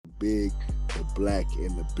Big, the Black,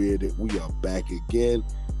 and the Bearded. We are back again.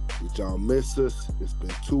 Did y'all miss us? It's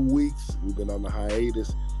been 2 weeks. We've been on the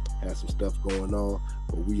hiatus. Had some stuff going on,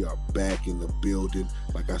 but we are back in the building.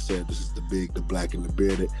 Like I said, this is the Big, the Black, and the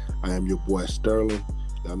Bearded. I am your boy Sterling.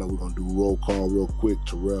 Y'all know we're gonna do roll call real quick.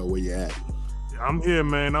 Terrell, where you at? I'm here,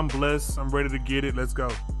 man. I'm blessed. I'm ready to get it. Let's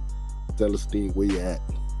go. Celestine, where you at?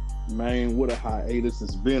 Man, what a hiatus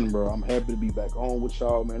it's been, bro. I'm happy to be back on with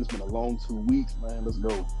y'all, man. It's been a long 2 weeks, man. Let's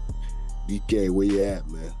go. DK, where you at,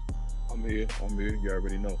 man? I'm here. You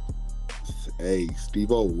already know. Hey,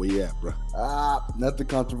 Steve-O, where you at, bro? Nothing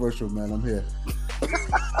controversial, man. I'm here.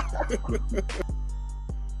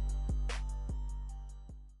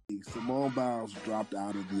 Simone Biles dropped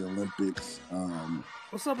out of the Olympics.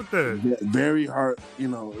 What's up with that? Very hard. It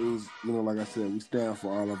was, like I said, we stand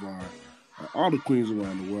for all the queens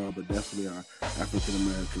around the world, but definitely our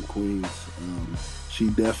African-American queens. She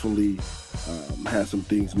definitely had some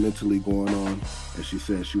things mentally going on, and she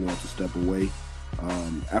said she wanted to step away.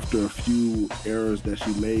 After a few errors that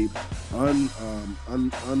she made,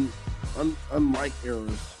 unlike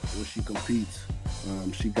errors when she competes,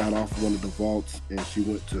 she got off one of the vaults and she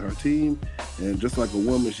went to her team, and just like a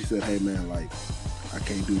woman, she said, "Hey man, I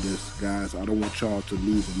can't do this, guys. I don't want y'all to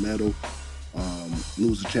lose a medal,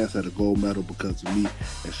 lose a chance at a gold medal because of me,"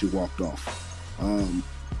 and she walked off.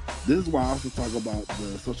 This is why I also talk about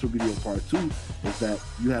the social media part too, is that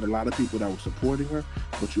you had a lot of people that were supporting her,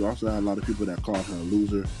 but you also had a lot of people that called her a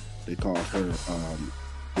loser. They called her,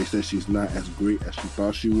 they said she's not as great as she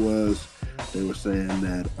thought she was. They were saying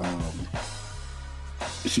that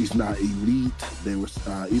she's not elite. There was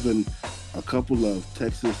even a couple of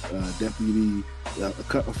Texas deputy,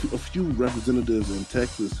 a few representatives in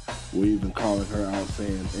Texas were even calling her out,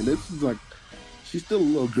 saying, and this is like, she's still a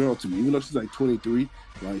little girl to me, even though she's like 23.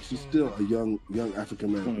 Like, she's still a young African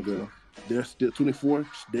American girl. They're still 24.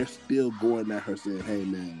 They're still going at her, saying, "Hey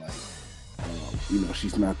man,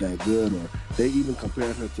 she's not that good." Or they even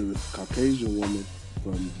compared her to this Caucasian woman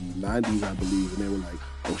from the 90s, I believe, and they were like,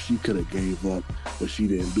 "Oh, she could have gave up, but she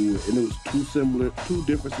didn't do it." And it was two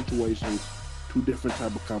different situations, two different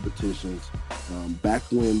type of competitions. Back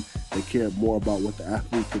when they cared more about what the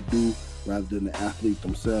athlete could do rather than the athlete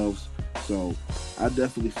themselves. So I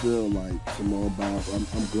definitely feel like Simone Biles, I'm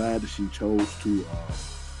glad that she chose to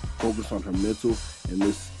focus on her mental in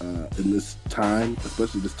this time,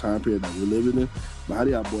 especially this time period that we're living in. But how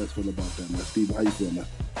do y'all boys feel about that, man? Steve, how you feel, man?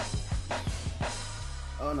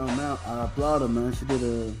 Oh no, man, I applaud her, man. She did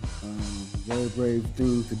a very brave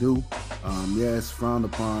thing to do. Yeah, it's frowned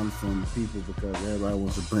upon from people because everybody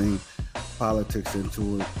wants to bring politics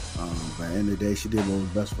into it. But at the end of the day, she did what was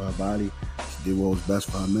best for her body. She did what was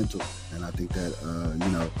best for her mental. And I think that,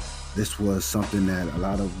 this was something that a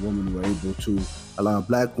lot of women were able to, a lot of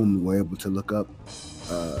black women were able to look up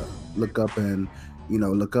and,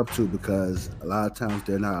 look up to, because a lot of times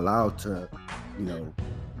they're not allowed to,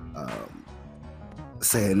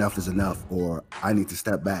 say enough is enough, or I need to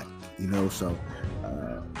step back, so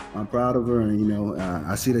I'm proud of her. And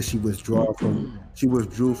I see that she withdrew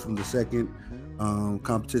from the second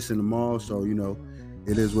competition tomorrow, so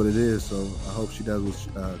it is what it is. So I hope she does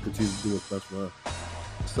continue to do what's best for her.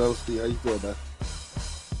 So Steve, how you feel, man?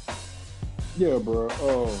 Yeah, bro.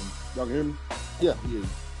 Y'all can hear me? Yeah,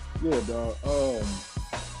 dog.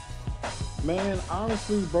 Man,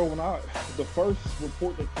 honestly, bro, the first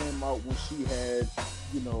report that came out when she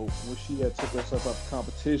had took herself out of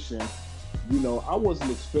competition, I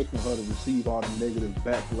wasn't expecting her to receive all the negative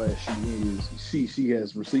backlash she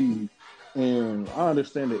has received. And I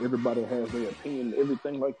understand that everybody has their opinion and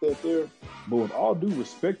everything like that there, but with all due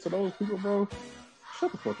respect to those people, bro,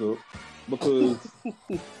 shut the fuck up. Because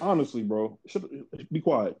honestly, bro, be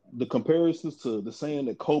quiet. The comparisons to the saying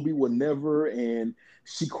that Kobe would never, and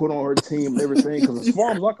she quit on her team and everything, because as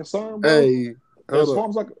far as I'm concerned, bro,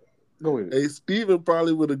 go ahead. Hey, Steven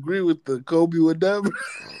probably would agree with the Kobe would never.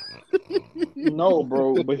 No,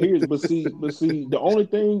 bro, but see, the only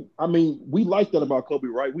thing, we like that about Kobe,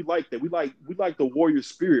 right? We like that. We like the warrior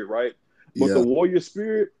spirit, right? But the warrior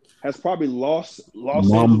spirit has probably lost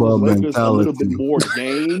Angeles Lakers a little bit more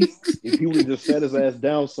games if he would have just sat his ass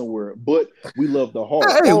down somewhere. But we love the heart.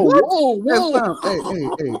 Hey, whoa!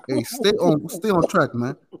 Hey, stay on track,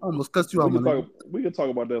 man. I almost cussed you out, man. We can talk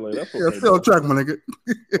about that later. That's okay. Yeah, stay on track, my nigga.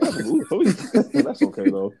 That's okay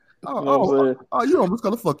though. You almost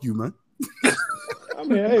gotta fuck you, man.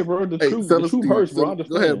 Hey, bro, the truth hurts, bro.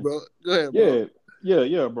 Go ahead, bro.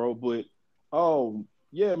 Yeah, bro. But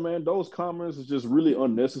yeah, man, those comments is just really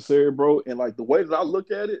unnecessary, bro. And like the way that I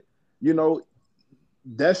look at it,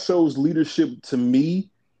 that shows leadership to me.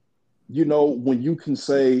 When you can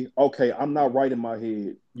say, "Okay, I'm not right in my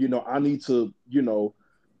head. I need to,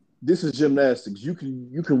 this is gymnastics. You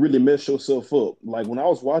can really mess yourself up. Like when I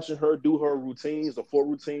was watching her do her routines, the four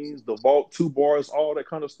routines, the vault, 2 bars, all that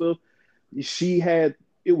kind of stuff, she had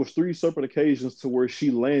it was 3 separate occasions to where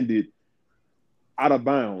she landed out of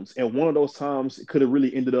bounds, and one of those times it could have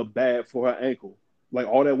really ended up bad for her ankle. Like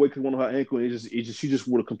all that weight could have went on her ankle, and she just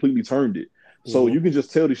would have completely turned it. So Mhm. you can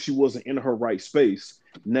just tell that she wasn't in her right space.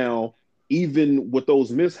 Now, even with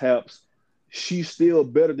those mishaps, she's still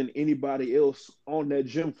better than anybody else on that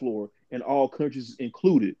gym floor, and all countries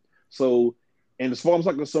included. So, and as far as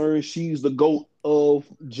I'm concerned, she's the GOAT of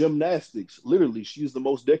gymnastics. Literally, she's the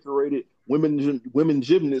most decorated women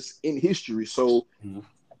gymnast in history. So Mhm.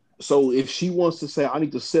 so if she wants to say I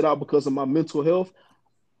need to sit out because of my mental health,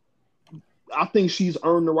 I think she's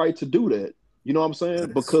earned the right to do that. You know what I'm saying?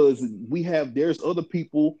 Yes. Because there's other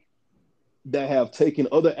people that have taken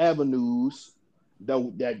other avenues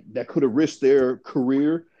that could have risked their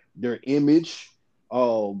career, their image,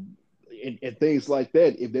 and things like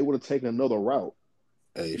that if they would have taken another route.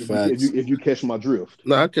 Hey, If you if facts. you if you catch my drift,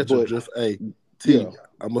 No, I catch your but drift. Hey, T, yeah,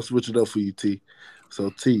 I'm gonna switch it up for you, T. So,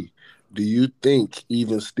 T, do you think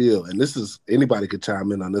even still, and this is anybody could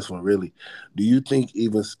chime in on this one, really? Do you think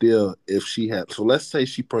even still, if she had, so let's say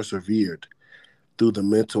she persevered through the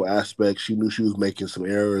mental aspect, she knew she was making some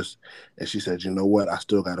errors, and she said, you know what, I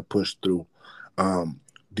still got to push through. Um,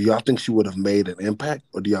 do y'all think she would have made an impact,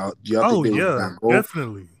 or do y'all think Oh they would have yeah, got gold?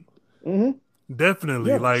 definitely, hmm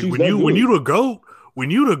definitely. yeah, Like she's when that you good. when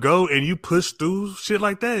you the goat and you push through shit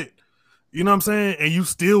like that, you know what I'm saying, and you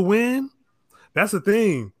still win. That's the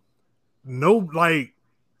thing. No, like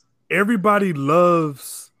everybody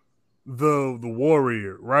loves the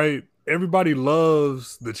warrior, right? Everybody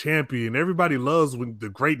loves the champion. Everybody loves the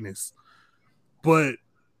greatness, but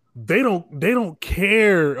they don't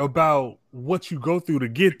care about what you go through to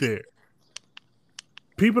get there.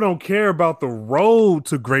 People don't care about the road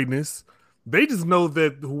to greatness. They just know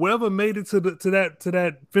that whoever made it to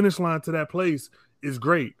that finish line, to that place, is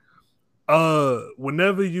great.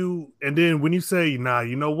 Whenever you, and then when you say, nah,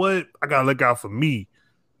 you know what, I gotta look out for me,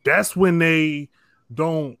 that's when they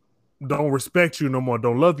don't don't respect you no more,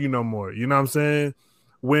 don't love you no more. You know what I'm saying?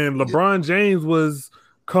 When Yeah. LeBron James was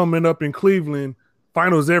coming up in Cleveland,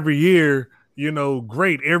 finals every year,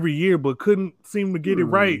 great every year, but couldn't seem to get it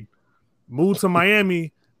right. Moved to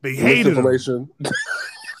Miami, they hated him. Misinformation.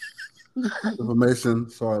 Information.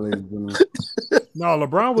 Sorry, ladies and gentlemen. No,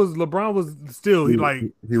 LeBron was still, he like,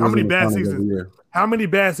 He how was many in the bad finals seasons? every year. How many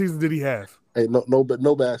bad seasons did he have? Hey, no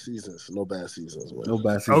bad seasons. No bad seasons, man. No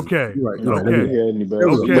bad season. Okay, You're right. I You're don't right. think okay, he had any There bad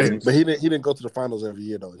was a okay. seasons. But he didn't go to the finals every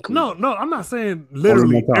year though in No, Cleveland. no, I'm not saying only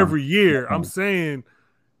literally one time. every year. I'm One time. saying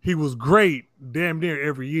he was great damn near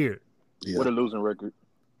every year. Yeah. With a losing record.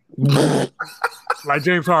 Like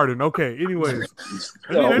James Harden. Okay. Anyways,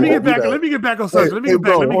 let me Oh, let me We get won't do back. that. Let me get back on Hey, subject. Let me hey, get back.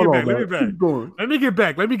 bro, Let me hold get on, back. Let me man. get back. Keep going. Let me get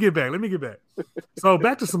back. Let me get back. Let me get back. So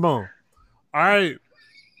back to Simone. All right.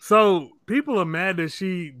 So people are mad that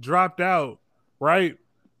she dropped out, right?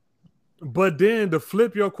 But then to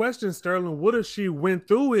flip your question, Sterling, what if she went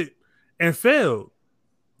through it and failed?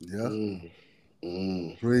 Yeah. Mm,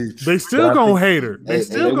 mm. Preach. They But still I think, gonna hate her. They hey, and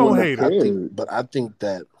still they hey, gonna wouldn't but have hate her. cared. I think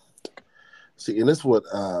that see, and this is what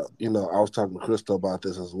I was talking to Crystal about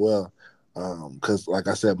this as well. Because like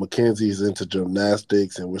I said, Mackenzie's into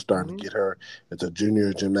gymnastics, and we're starting Mm-hmm. to get her into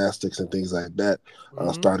junior gymnastics and things like that,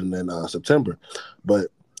 Mm-hmm. starting in September. But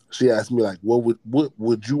she asked me like, what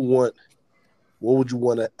would you want? What would you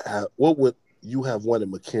want to have? What would you have wanted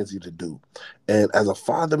Mackenzie to do? And as a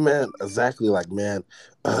father, man, exactly like man,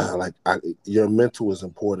 your mental is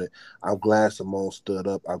important. I'm glad Simone stood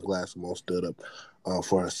up. I'm glad Simone stood up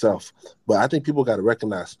for herself. But I think people got to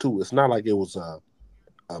recognize too. It's not like it was a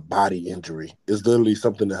body injury. It's literally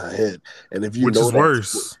something in her head. And if you Which know is that,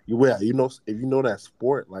 worse. if you know that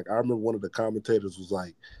sport, like I remember one of the commentators was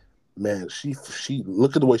like, man, she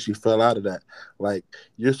look at the way she fell out of that. Like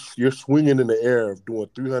you're swinging in the air of doing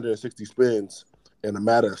 360 spins in a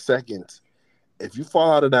matter of seconds. If you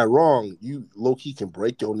fall out of that wrong, you low key can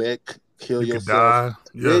break your neck, kill You could yourself. die.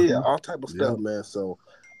 Yeah, Yeah. yeah, all type of Yeah. stuff, man. So,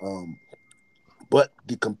 um, but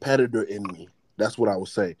the competitor in me, that's what I would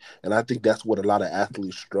say, and I think that's what a lot of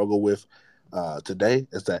athletes struggle with today.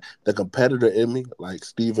 Is that the competitor in me, like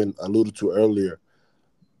Steven alluded to earlier,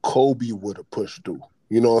 Kobe would have pushed through.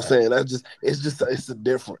 You know what I'm saying? It's a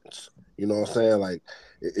difference. You know what I'm saying? Like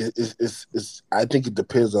it's I think it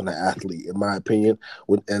depends on the athlete, in my opinion.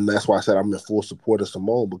 And that's why I said I'm in full support of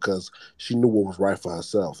Simone because she knew what was right for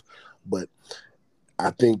herself. But I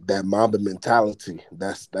think that Mamba mentality,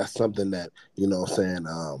 that's something that, you know what I'm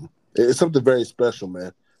saying, it's something very special,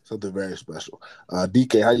 man. Something very special.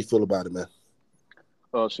 DK, how you feel about it, man?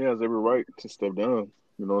 She has every right to step down.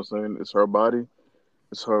 You know what I'm saying? It's her body.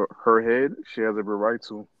 It's her head. She has every right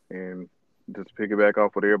to. And just piggyback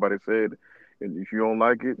off what everybody said. And if you don't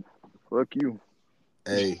like it, fuck you.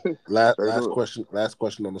 Hey, Straight up. last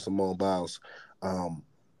question on the Simone Biles.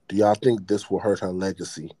 Do y'all think this will hurt her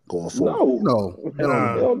legacy going forward? No, No, hell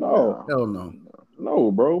Nah. no, hell no, hell no.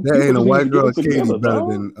 no, bro. There People ain't a just need to white get girl it Katie together, better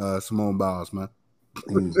dog. than Simone Biles, man.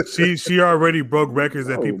 Mm, She already broke records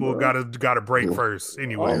that No, people bro. gotta break mm, first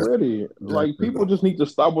anyway. yeah, Already, like Exactly. people just need to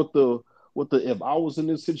stop with the. If I was in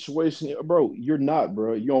this situation, bro, you're not,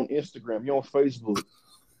 bro. You're on Instagram. You're on Facebook.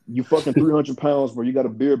 You fucking 300 pounds, bro. You got a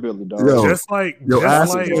beer belly, dog. Yo, Just like yo, just Stop ass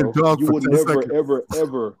it, like eating bro. dog You for would 10 never, seconds. ever,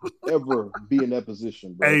 ever, ever be in that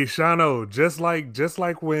position, bro. Hey Shano, just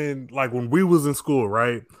like when we was in school,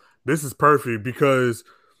 right? This is perfect because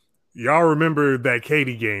y'all remember that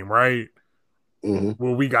Katie game, right? hmm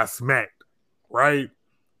Where we got smacked, right?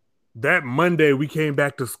 That Monday we came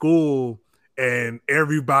back to school and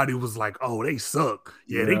everybody was like, "Oh, they suck.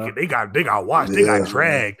 Yeah, Yeah, they got washed. They got yeah,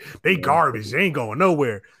 dragged. They yeah, garbage. They ain't going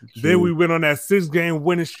nowhere." Then we true. went on that 6 game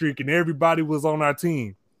winning streak and everybody was on our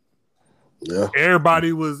team. yeah.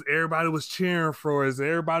 Everybody was cheering for us.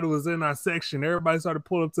 Everybody was in our section. Everybody started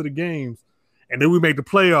pulling up to the games. And then we make the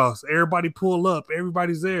playoffs. Everybody pull up.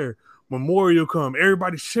 Everybody's there. Memorial come.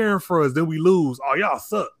 Everybody's cheering for us. Then we lose. Oh, y'all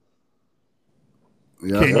suck.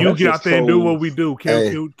 Yeah, Can Man, you that get just out there and do what shows. we do?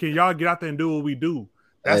 Hey, Can y'all get out there and do what we do?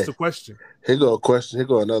 That's hey. the question. Here go a question. Here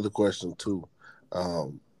go another question too.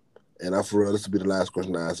 Um, and I for real, this will be the last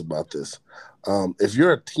question I ask about this. If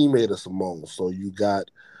you're a teammate of Simone, so you got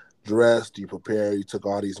dressed, you prepared, you took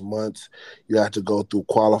all these months, you had to go through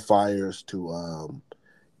qualifiers to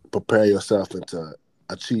prepare yourself and to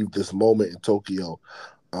achieve this moment in Tokyo.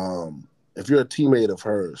 If you're a teammate of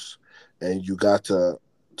hers and you got to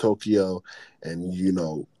Tokyo and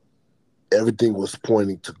everything was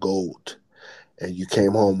pointing to gold and you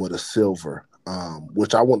came home with a silver,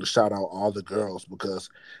 which I want to shout out all the girls because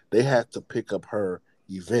they had to pick up her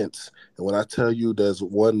events. And when I tell you there's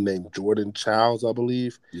one named Jordan Childs, I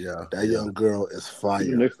believe, yeah, that yeah. young girl is She the fire.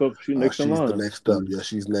 next up. She next in She's the line. next up. Yeah,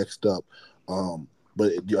 she's next up.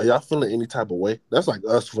 But are y'all feeling any type of way? That's like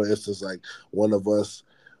us, for instance. Like one of us,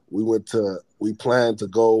 we planned to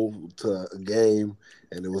go to a game,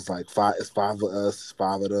 and it was like five. It's five of us,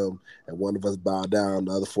 five of them, and one of us bowed down.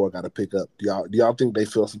 The other four got to pick up. Do y'all think they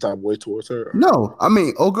feel some type of way towards her? Or? No, I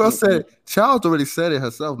mean, old girl Mm-mm. said, Child's already said it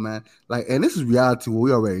herself, man. Like, and this is reality. What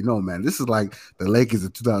we already know, man. This is like the Lakers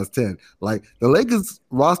in 2010. Like, the Lakers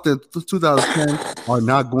roster in 2010 are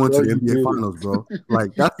not going to Bro, the you NBA did Finals, bro. it.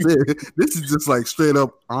 Like, that's it. This is just like straight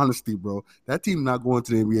up honesty, bro. That team not going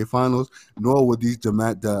to the NBA Finals, nor would the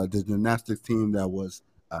gymnastics team that was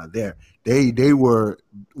there. They were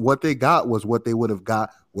what they got was what they would have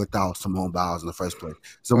got without Simone Biles in the first place. Oh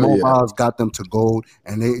Simone yeah, Biles got them to gold,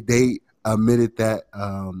 and they admitted that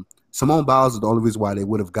Simone Biles is the only reason why they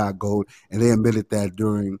would have got gold, and they admitted that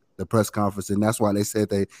during the press conference, and that's why they said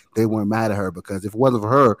they weren't mad at her because if it wasn't for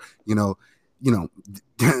her, you know,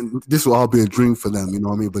 this will all be a dream for them. You know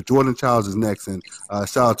what I mean? But Jordan Childs is next, and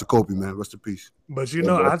shout out to Kobe, man. Rest in peace. But yeah,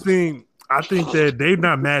 bro. I think that they're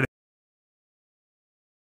not mad at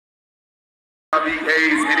HIV,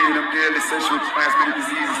 AIDS, any of them deadly sexually transmitted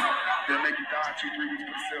diseases that make you die in 2, 3 weeks.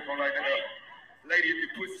 Put a cell phone like that up. Lady, if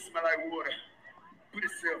your pussy smell like water, put a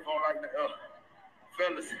cell phone like that up.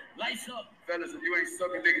 Fellas, lights up. Fellas, if you ain't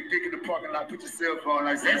sucking nigga dick in the parking lot, put your cell phone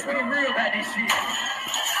like that. Let's be real about this shit.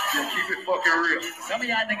 Yeah, keep it fucking real. Some of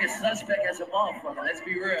y'all niggas suspect as a motherfucker. Let's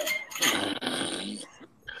be real.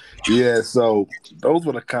 Yeah, so those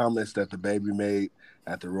were the comments that DaBaby made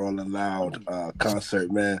at the Rolling Loud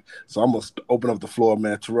concert, man. So I'm gonna open up the floor,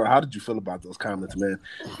 man. Terrell, how did you feel about those comments, man?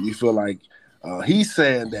 Do you feel like he's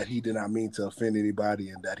saying that he did not mean to offend anybody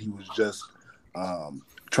and that he was just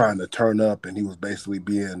trying to turn up and he was basically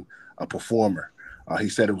being a performer? He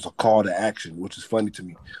said it was a call to action, which is funny to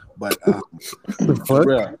me. But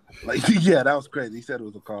Terrell, yeah, that was crazy. He said it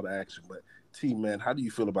was a call to action. But T, man, how do you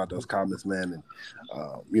feel about those comments, man?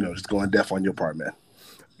 And just going deaf on your part, man.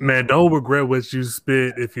 man. Don't regret what you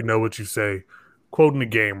spit if you know what you say. Quoting the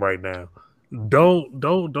game right now. Don't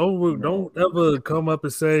ever come up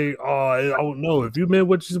and say, "Oh, I don't know." If you meant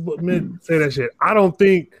what you meant, say that shit. I don't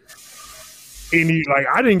think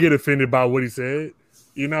I didn't get offended by what he said.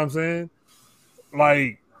 You know what I'm saying?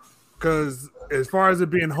 Like, because as far as it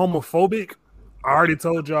being homophobic, I already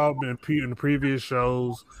told y'all in the previous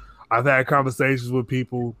shows. I've had conversations with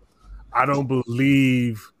people. I don't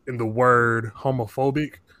believe in the word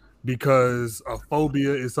homophobic because a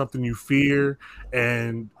phobia is something you fear,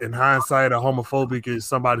 and in hindsight, a homophobic is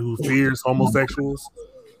somebody who fears homosexuals.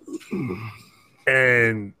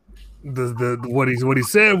 And the what he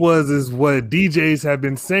said is what DJs have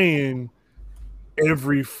been saying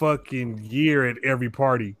every fucking year at every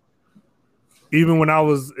party. Even when I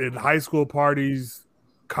was in high school parties,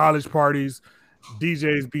 college parties,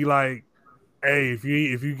 DJs be like, "Hey, if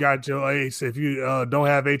you got your ace, if you don't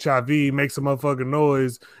have HIV, make some motherfucking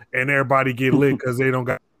noise," and everybody get lit because they don't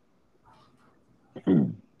got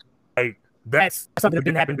like that's something that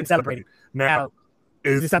didn't happen, been celebrated. Now,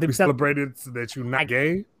 is this something to be celebrated so that you're not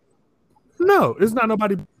gay? No, it's not.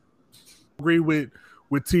 Nobody agree with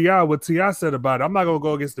T.I. what T.I. said about it. I'm not gonna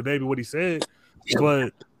go against DaBaby what he said,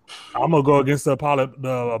 but I'm gonna go against the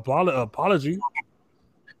apology.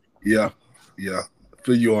 Yeah, yeah.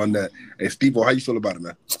 Feel you on that. Hey, Steve, how you feel about it,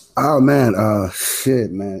 man? Oh man,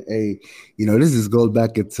 shit, man. Hey, this just goes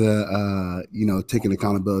back into taking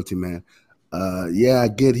accountability, man. Yeah, I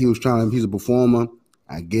get he's a performer.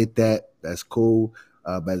 I get that. That's cool.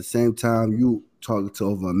 But at the same time, you talk to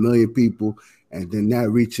over 1 million people, and then that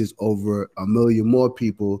reaches over 1 million more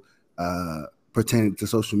people pertaining to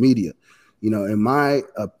social media. In my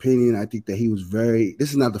opinion, I think that this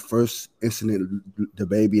is not the first incident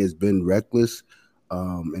DaBaby has been reckless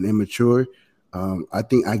and immature. I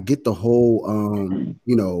think I get the whole,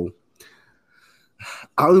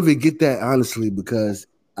 I don't even get that honestly because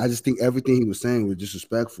I just think everything he was saying was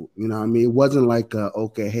disrespectful. You know what I mean? It wasn't like,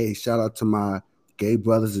 okay, hey, shout out to my gay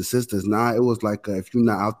brothers and sisters. Nah, it was like, if you're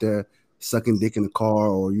not out there sucking dick in the car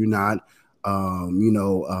or you're not,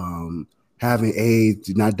 having AIDS,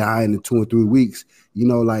 you're not dying in 2 or 3 weeks,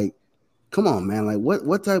 like, come on, man. Like,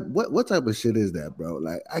 what type of shit is that, bro?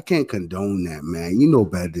 Like, I can't condone that, man. You know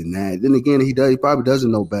better than that. Then again, he probably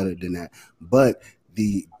doesn't know better than that. But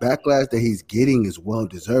the backlash that he's getting is well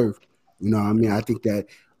deserved. You know what I mean? I think that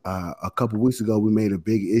a couple weeks ago we made a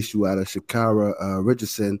big issue out of Shakira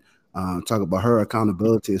Richardson talk about her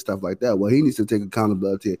accountability and stuff like that. Well, he needs to take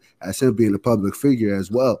accountability as him being a public figure as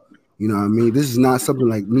well. You know what I mean? This is not something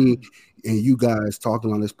like me and you guys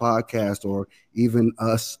talking on this podcast or even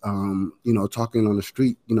us, talking on the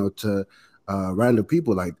street, to random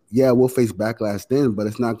people. Like, yeah, we'll face backlash then, but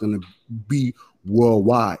it's not going to be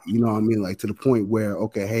worldwide. You know what I mean? Like to the point where,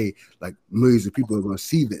 okay, hey, like millions of people are going to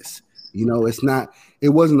see this. It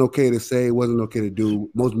wasn't okay to say, it wasn't okay to do.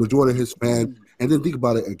 Majority of his fans, and then think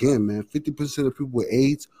about it again, man, 50% of people with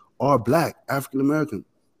AIDS are Black, African American.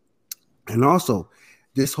 And also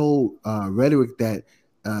this whole rhetoric that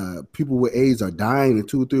people with AIDS are dying in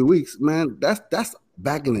 2 or 3 weeks, man, that's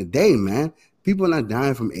back in the day, man. People are not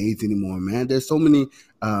dying from AIDS anymore, man. There's so many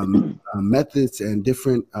methods and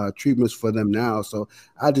different treatments for them now. So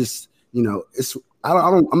I just, I'm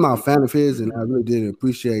not a fan of his, and I really didn't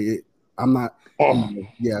appreciate it. I'm not.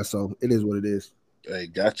 Yeah, so it is what it is. Hey,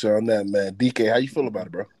 gotcha on that, man. DK, how you feel about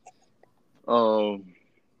it, bro?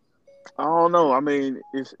 I don't know. I mean,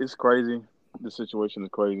 it's crazy. The situation is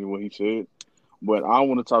crazy. What he said. But I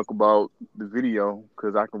want to talk about the video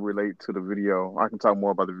because I can relate to the video. I can talk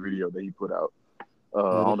more about the video that he put out. I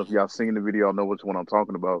don't know if y'all seen the video. I know which one I'm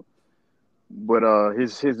talking about. But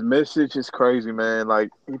his message is crazy, man. Like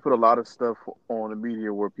he put a lot of stuff on the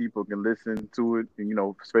media where people can listen to it,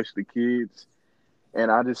 and, especially kids.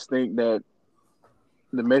 And I just think that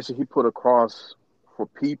the message he put across for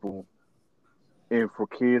people and for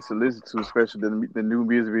kids to listen to, especially the new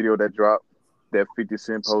music video that dropped, that 50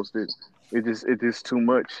 Cent posted, it's just too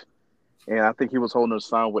much. And I think he was holding a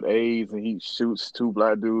sign with AIDS, and he shoots 2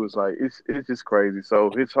 Black dudes. Like it's just crazy.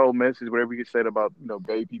 So his whole message, whatever he said about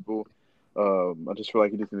gay people, I just feel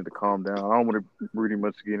like he just needed to calm down. I don't want to really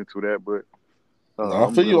much get into that, but I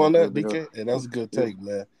feel you on that, DK, and that's a good take,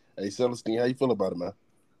 man. Hey, Celestine, how you feel about it, man?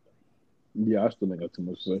 Yeah, I still ain't got too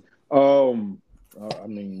much to say.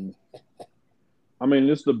 I mean,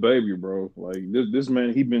 this the baby, bro. Like this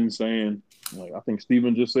man, he been saying, like I think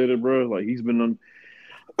Steven just said it, bro. Like he's been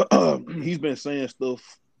he's been saying stuff,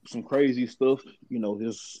 some crazy stuff.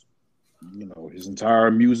 His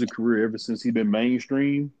entire music career ever since he been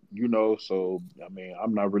mainstream. So I mean,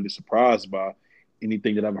 I'm not really surprised by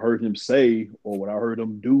anything that I've heard him say or what I heard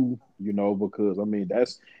him do. Because I mean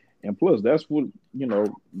and plus that's what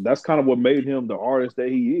that's kind of what made him the artist that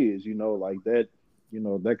he is. Like that.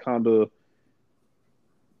 That kind of.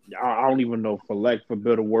 I don't even know, for lack of a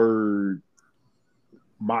better word,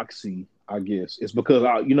 moxie, I guess. It's because,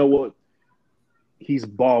 you know what? He's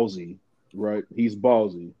ballsy, right? He's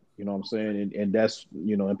ballsy, you know what I'm saying? And that's,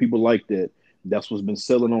 and people like that. That's what's been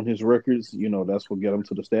selling on his records. That's what got him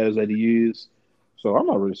to the status that he is. So I'm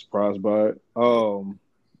not really surprised by it.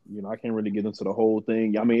 I can't really get into the whole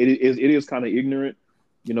thing. I mean, it is kind of ignorant,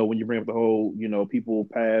 when you bring up the whole, people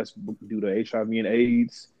pass due to HIV and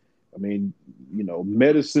AIDS. I mean,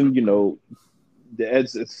 medicine,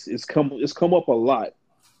 it's come up a lot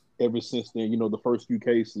ever since then. You know, the first few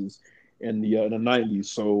cases in the '90s.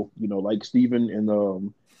 So like Steven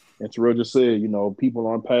and Terrell just said, people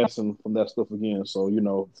aren't passing from that stuff again. So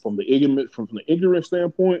from the ignorant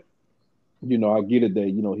standpoint, I get it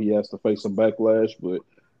that he has to face some backlash, but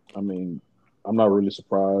I mean, I'm not really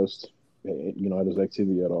surprised, at his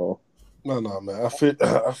activity at all. No, man. I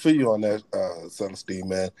feel you on that, Celestine,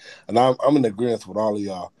 man. And I'm in agreement with all of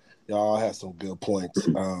y'all. Y'all have some good points.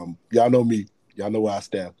 Y'all know me. Y'all know where I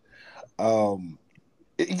stand.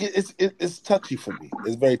 It's touchy for me.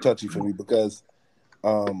 It's very touchy for me because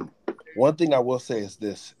one thing I will say is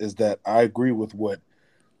this: is that I agree with what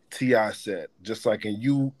Ti said. Just like, and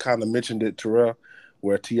you kind of mentioned it, Terrell,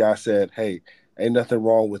 where Ti said, "Hey, ain't nothing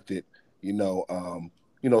wrong with it."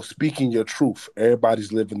 Speaking your truth.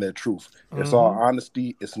 Everybody's living their truth. It's all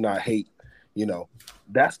honesty. It's not hate.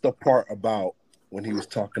 That's the part about when he was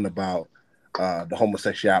talking about the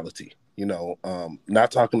homosexuality.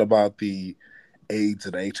 Not talking about the AIDS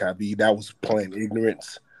and the HIV. That was plain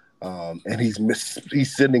ignorance. And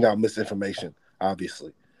he's sending out misinformation,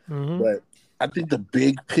 obviously. But I think the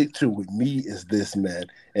big picture with me is this, man,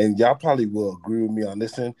 and y'all probably will agree with me on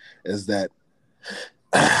this one, is that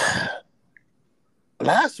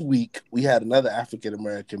last week we had another African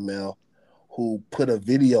American male who put a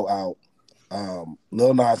video out.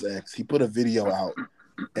 Lil Nas X, he put a video out,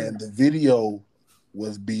 and the video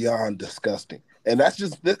was beyond disgusting. And that's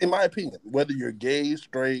just, in my opinion, whether you're gay,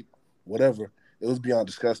 straight, whatever, it was beyond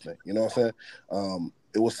disgusting. You know what I'm saying?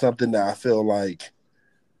 It was something that I feel like,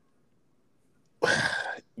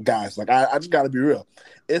 guys, like I just got to be real.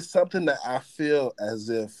 It's something that I feel as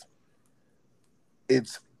if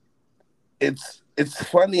it's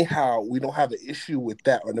funny how we don't have an issue with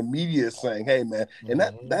that, or the media is saying, "Hey, man," and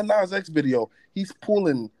that Nas X video, he's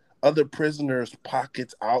pulling other prisoners'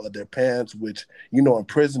 pockets out of their pants, which in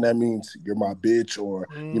prison that means you're my bitch, or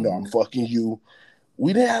I'm fucking you.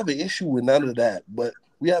 We didn't have an issue with none of that, but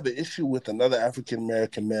we have an issue with another African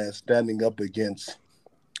American man standing up against,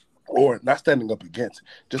 or not standing up against,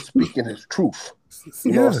 just speaking his truth.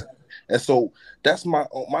 You know what I'm saying? And so that's my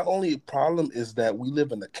only problem, is that we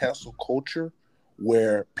live in a cancel culture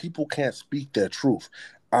where people can't speak their truth.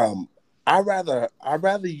 I rather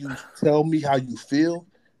you tell me how you feel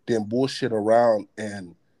than bullshit around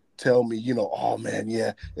and tell me, oh man,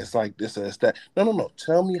 yeah, it's like this or it's that. No.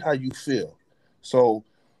 Tell me how you feel. So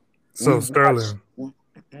Sterling,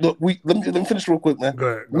 let me finish real quick, man.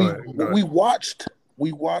 Go ahead.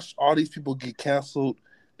 We watched all these people get canceled.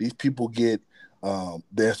 These people get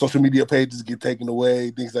their social media pages get taken away,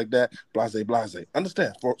 things like that. Blase.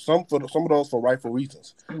 Understand, for some of those for rightful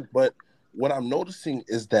reasons. But what I'm noticing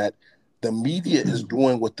is that the media is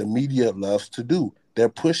doing what the media loves to do. They're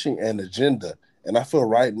pushing an agenda. And I feel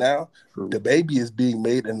right now, DaBaby is being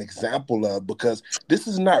made an example of, because this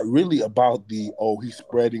is not really about he's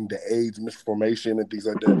spreading the AIDS misinformation and things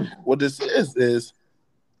like that. What this is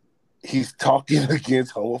he's talking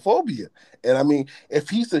against homophobia. And I mean, if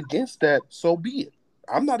he's against that, so be it.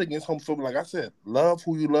 I'm not against homophobia. Like I said, love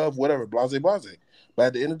who you love, whatever, blase. But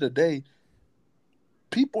at the end of the day,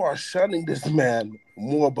 people are shunning this man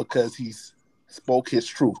more because he's spoke his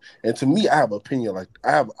truth. And to me, I have an opinion. Like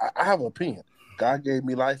I have an opinion. God gave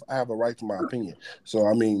me life. I have a right to my opinion. So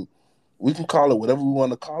I mean, we can call it whatever we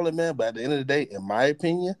want to call it, man. But at the end of the day, in my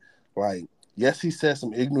opinion, like, yes, he said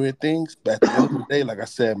some ignorant things, but at the end of the day, like I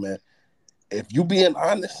said, man, if you being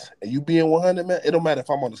honest and you being 100, man, it don't matter if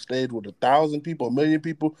I'm on the stage with 1,000 people, 1,000,000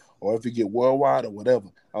 people, or if it get worldwide or whatever.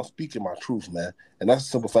 I'm speaking my truth, man. And that's a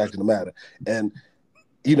simple fact of the matter. And,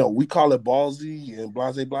 we call it ballsy and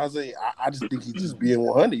blase. I just think he's just being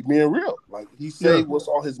 100, being real. Like, he say what's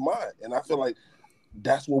on his mind. And I feel like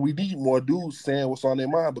that's what we need, more dudes saying what's on their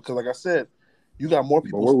mind. Because, like I said, you got more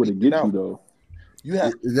people. But where would it get you, though? You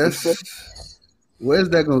have where's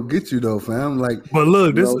that gonna get you though, fam? Like, but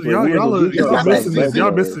look, this is y'all missing this.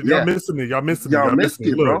 Y'all missing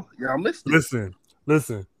it, bro. Y'all missed it.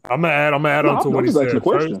 Listen. I'm gonna add on to what he said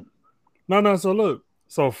first. No.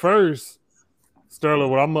 So first,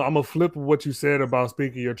 Sterling, I'm gonna flip what you said about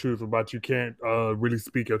speaking your truth, about you can't really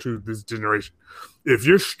speak your truth this generation. If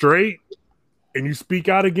you're straight and you speak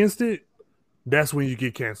out against it, that's when you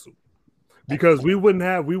get canceled. Because we wouldn't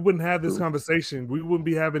have this conversation. We wouldn't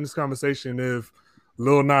be having this conversation if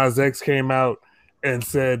Lil Nas X came out and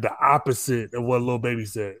said the opposite of what Lil Baby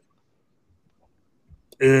said.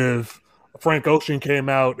 If Frank Ocean came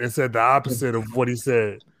out and said the opposite of what he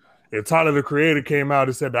said. If Tyler the Creator came out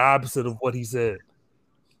and said the opposite of what he said.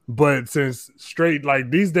 But since straight, like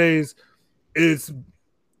these days, it's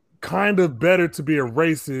kind of better to be a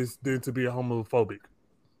racist than to be a homophobic.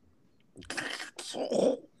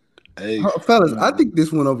 Hey, Fellas, I think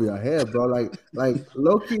this went over your head, bro. Like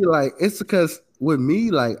low key, like it's because with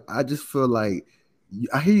me, like I just feel like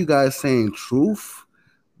I hear you guys saying truth,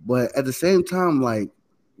 but at the same time, like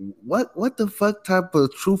what the fuck type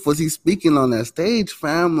of truth was he speaking on that stage,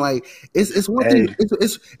 fam? Like it's one thing. hey,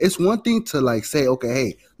 It's one thing to like say, okay,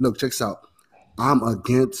 hey, look, check this out. I'm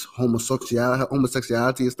against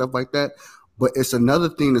homosexuality and stuff like that. But it's another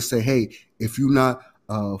thing to say, hey, if you're not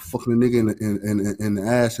fucking a nigga in the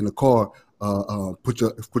ass in the car, put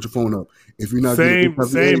your phone up. If you're not getting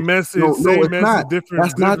Same message, no, same it's not. message,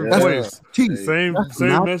 That's not. different That's yeah, ways. T. hey, That's Same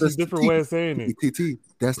not message, the different T. way of saying it. T.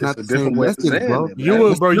 That's it's not a the same different way of message, saying bro. it, You man.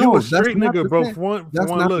 would, bro. You No, a that's street not nigga, the bro. same. For That's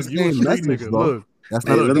one, not the look, you a same street message, nigga. bro. Look, That's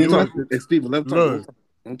not Hey, the let me you same talk. a message. Hey, Steven, let me talk. look,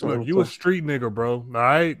 Let me talk. Let look. me You a talk. street nigga, bro. All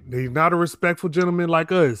right, he's not a respectful gentleman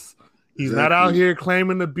like us. He's not out Exactly. here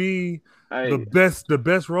claiming to be the Hey,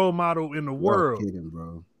 best role model in the Y'all world. kidding,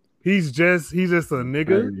 bro. He's just a nigga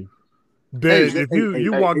Crazy. Hey, that if hey, hey,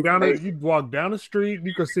 you hey, walk down hey, you walk down the street,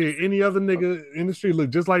 you can see any other nigga in the street look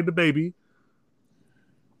just like DaBaby.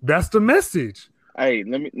 That's the message. hey,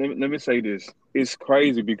 let me say this. It's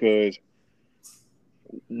crazy because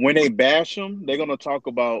when they bash them, they're gonna talk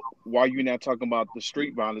about why you're not talking about the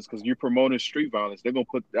street violence because you're promoting street violence. They're gonna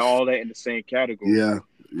put all that in the same category. yeah,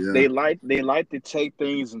 yeah, They like to take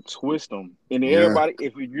things and twist them. And yeah, everybody,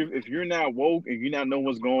 if you're not woke and you not know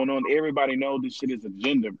what's going on, everybody know this shit is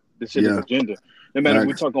agenda. This shit is yeah. agenda. No matter if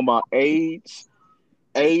we're Facts. talking about AIDS,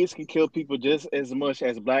 AIDS can kill people just as much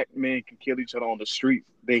as black men can kill each other on the street.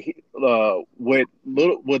 They what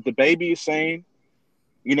DaBaby is saying,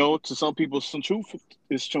 to some people, some truth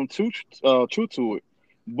is some truth to it.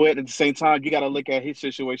 But at the same time, you got to look at his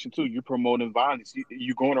situation too. You're promoting violence.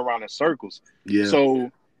 You're going around in circles. Yeah,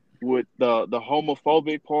 So with the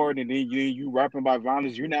homophobic part, and then you rapping about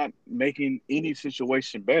violence, you're not making any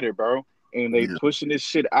situation better, bro. And they yeah. pushing this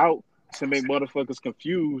shit out to make motherfuckers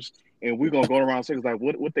confused, and we're gonna go around in circles like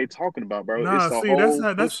what they talking about, bro? Nah, It's a see, that's whole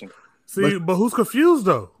how that's pushing. But but who's confused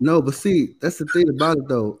though? no, but see, that's the thing about it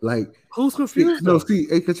though. Like, Who's confused no, though? see,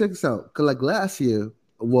 hey, check this out. Cause like last year,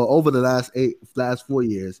 well, over the last 4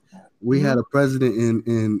 years, we had a president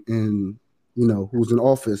in who was in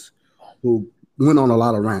office who went on a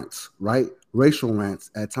lot of rants, right? Racial rants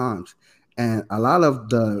at times. And a lot of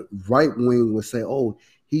the right wing would say, oh,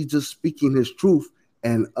 he's just speaking his truth.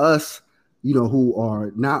 And us, who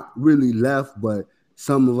are not really left, but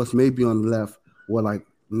some of us may be on the left, were like,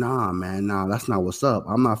 nah, man, nah, that's not what's up.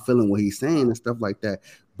 I'm not feeling what he's saying and stuff like that.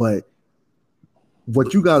 But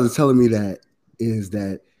what you guys are telling me that is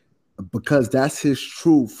that because that's his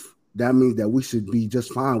truth, that means that we should be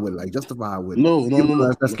just fine with it, like justified with it. No, no, Even no, though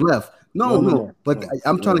no, that's left. No, no, no, no. no, But no,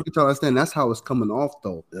 I'm trying to no. get y'all to understand that's how it's coming off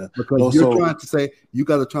though. Yeah. Because No, you're so trying to say you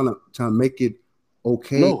guys are trying to make it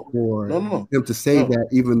okay no, for no, no, no, him to say no, that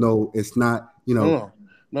even though it's not, no, no,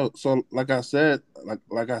 no. So like I said,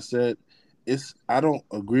 it's I don't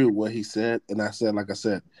agree with what he said, and like I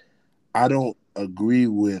said, I don't agree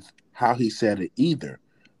with how he said it either.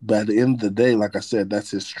 But at the end of the day, like I said, that's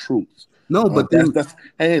his truth. no, but then That's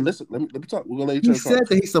hey, listen, let me talk. We're gonna let each he other talk. said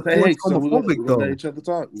that he Hey, supports so homophobic we're gonna let though. each other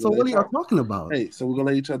talk. So what are y'all talking about? Hey, so we're gonna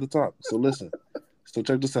let each other talk. So listen. So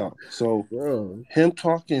check this out. So Bro. him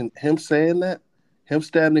saying that, him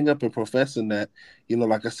standing up and professing that,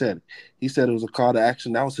 like I said, he said it was a call to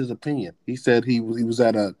action. That was his opinion. He said he was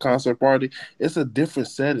at a concert party. It's a different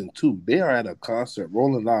setting too. They are at a concert,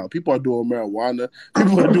 rolling loud. People are doing marijuana.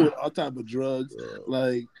 People are doing all type of drugs.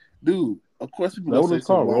 Like, dude, of course people That gonna what say it's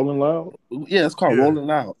called, something wrong. Rolling Loud. Yeah, it's called Yeah, rolling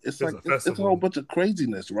loud. It's it's like a it's a whole festival. bunch of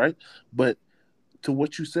craziness, right? But to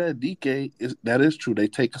what you said, DK, that is true. They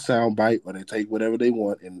take a sound bite or they take whatever they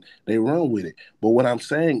want and they run with it. But what I'm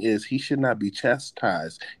saying is he should not be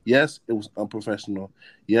chastised. Yes, it was unprofessional.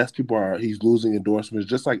 Yes, he's losing endorsements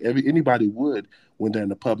just like anybody would when they're in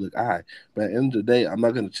the public eye. But at the end of the day, I'm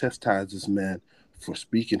not going to chastise this man for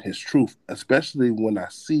speaking his truth, especially when I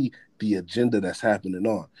see the agenda that's happening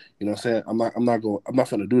on. You know what I'm saying? I'm not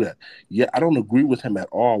gonna do that. Yeah, I don't agree with him at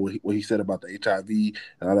all what he said about the HIV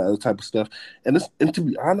and all that other type of stuff. And to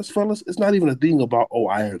be honest, fellas, it's not even a thing about, oh,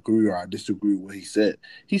 I agree or I disagree with what he said.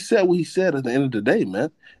 He said what he said at the end of the day,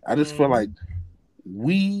 man. I just feel like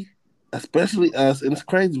we, especially us, and it's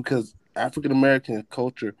crazy because African American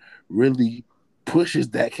culture really pushes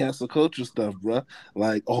that cancel culture stuff, bro.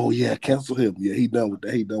 Like, oh yeah, cancel him. Yeah, he done with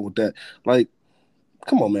that. He done with that. Like,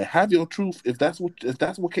 come on, man. Have your truth. If that's what,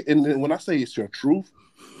 and then when I say it's your truth,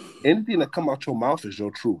 anything that come out your mouth is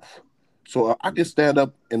your truth. So I can stand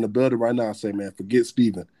up in the building right now and say, man, forget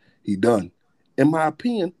Steven. He done. In my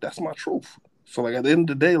opinion, that's my truth. So like at the end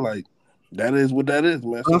of the day, like That is what that is,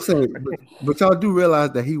 man. I'm saying, but y'all do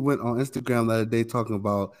realize that he went on Instagram the other day talking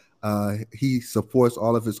about he supports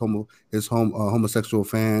all of his homosexual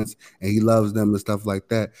fans and he loves them and stuff like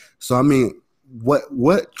that. So I mean,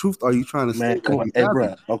 what truth are you trying to say Man, come that on, he's hey, having?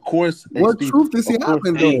 bro. Of course, hey, What Steve. truth is he Of course,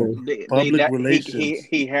 having Hey, though? public relations.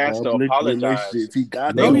 he has to Public apologize. relations. He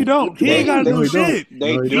got No, to. he don't. He ain't They got to they do No, he don't. shit.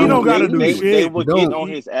 they No, he He don't. don't do got to do they shit. would He get don't. on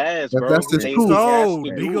his ass, If bro. that's the truth, He has So to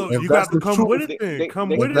he do go. it. if You that's got to the come truth, with it. Then come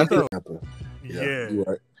They with if it that's the though. Happen. Yeah. You're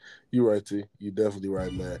right. You're right, T. You're definitely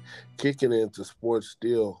right, man. Kicking into sports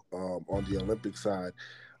still on the Olympic side,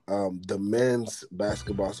 the men's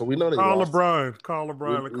basketball. So we know they Call lost. LeBron. Call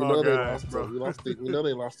LeBron and We call know they guys, lost to. bro. We know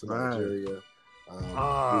they lost to right. Nigeria.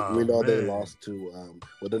 Ah, We know they man. lost to.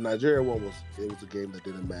 Well, the Nigeria one was a game that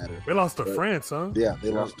didn't matter. They lost to But, France, huh? Yeah,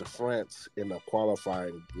 they lost to France in a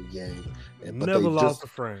qualifying game. But Never they lost to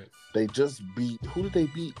France. They just beat. Who did they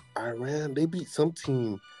beat? Iran. They beat some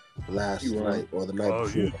team last night or the night Oh,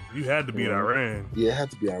 before. you had to beat Iran. Yeah, it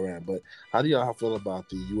had to be Iran. But how do y'all feel about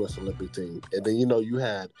the U.S. Olympic team? And then you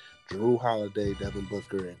had Drew Holiday, Devin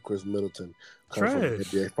Booker, and Chris Middleton come from the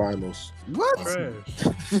NBA Finals. What? Trash.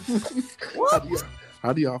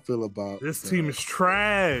 How do y'all feel about This team is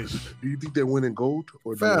trash. Do you think they're winning gold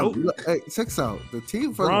or Fam, hey, check this out. The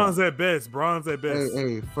team bronze at best. Bronze at best.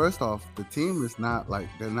 Hey, first off, the team is not like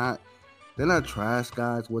they're not trash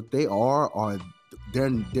guys. What they are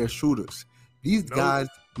they're shooters. These guys,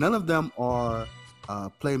 none of them are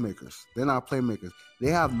playmakers. They're not playmakers. They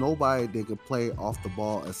have nobody that can play off the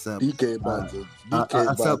ball except DK about to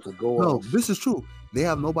go no, off. this is true. They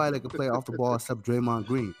have nobody that can play off the ball except Draymond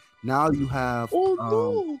Green. Now you have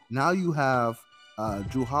Drew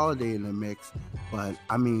Holiday in the mix, but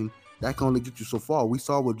I mean that can only get you so far. We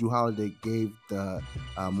saw what Drew Holiday gave the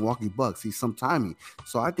Milwaukee Bucks. He's some timing.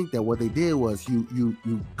 So I think that what they did was you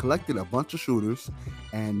collected a bunch of shooters,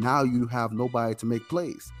 and now you have nobody to make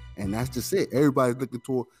plays, and that's just it. Everybody's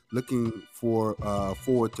looking for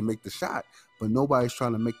forward to make the shot, but nobody's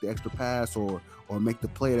trying to make the extra pass or make the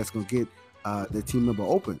play that's going to get the team member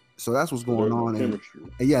open. So that's what's going on. And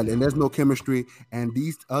there's no chemistry. And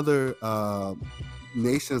these other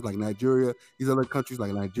nations like Nigeria, these other countries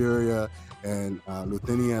like Nigeria and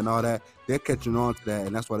Lithuania and all that, they're catching on to that,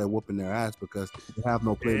 and that's why they're whooping their ass because they have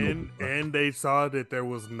no play. And they saw that there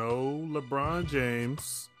was no LeBron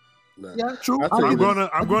James. Yeah, true. I'm gonna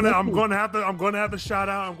have to shout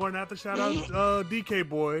out DK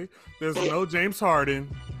boy. There's no James Harden.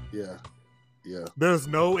 Yeah. There's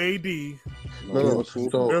no AD. There's no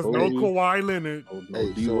Kawhi Leonard.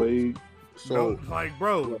 D-Wade. So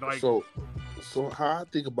how I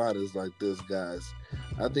think about it is like this, guys.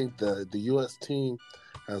 I think the U.S. team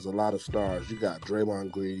has a lot of stars. You got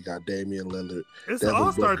Draymond Green, you got Damian Lillard. It's an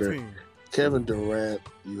all-star team. Kevin Durant.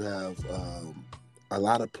 You have a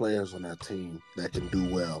lot of players on that team that can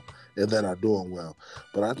do well and that are doing well.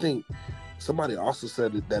 But I think somebody also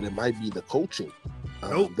said that it might be the coaching.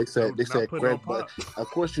 They said Greg, but of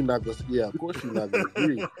course you're not gonna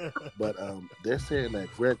agree. But they're saying that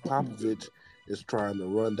Greg Popovich is trying to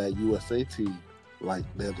run that USA team like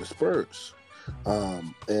they're the Spurs,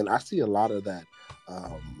 and I see a lot of that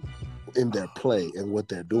in their play and what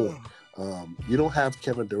they're doing. You don't have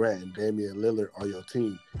Kevin Durant and Damian Lillard on your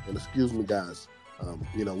team, and excuse me, guys,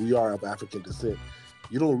 we are of African descent.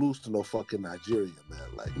 You don't lose to no fucking Nigeria, man.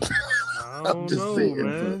 Like, I'm just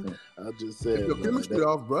saying. Your chemistry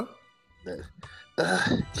off, bro.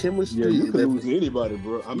 Chemistry. Yeah, you can lose to anybody,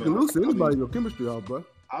 bro. You can lose to anybody. Your chemistry off, bro.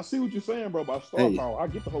 I see what you're saying, bro, about star power. I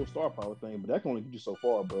get the whole star power thing, but that can only get you so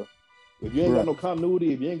far, bro. If you ain't got no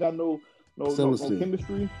continuity, if you ain't got no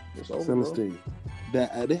chemistry, it's over, bro.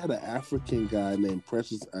 They had an African guy named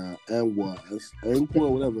Precious Anwar,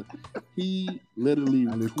 whatever. He literally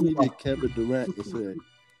tweeted Kevin Durant and said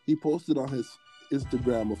he posted on his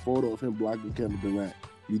Instagram a photo of him blocking Kevin Durant.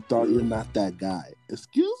 You thought you're not that guy.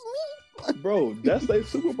 Excuse me, like, bro. That's their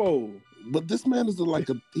Super Bowl. But this man is he's not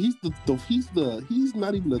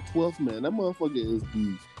even the 12th man. That motherfucker is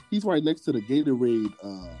he's right next to the Gatorade.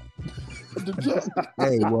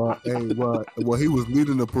 Well, he was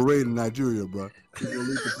leading the parade in Nigeria, bro. He was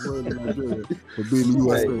leading the parade in Nigeria for being the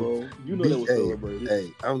USA. Bro. You know that was celebrated.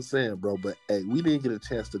 Hey, I'm saying, bro, but hey, we didn't get a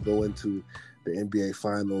chance to go into the NBA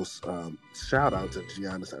Finals. Shout out to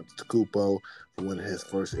Giannis Antetokounmpo for winning his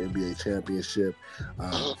first NBA championship.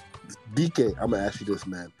 DK, I'm gonna ask you this,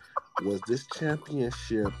 man. Was this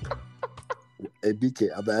championship? Hey, DK,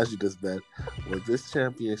 I'm gonna ask you this, man. Was this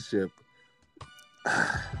championship?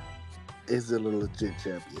 Is it a legit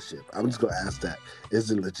championship? I'm just gonna ask that.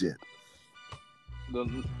 Is it legit? Well,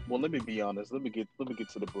 let me be honest. Let me get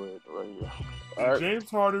to the bread right here. James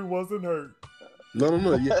Harden wasn't hurt.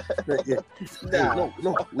 No. Yeah. Hey, Nah.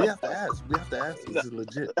 no. We have to ask. Is it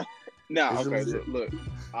legit? Nah, Is it okay. legit? Look, This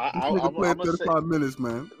I'm nigga played gonna say, 35 minutes,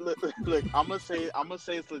 man. look. I'm gonna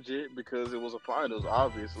say it's legit because it was a finals,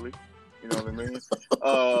 obviously. You know what I mean?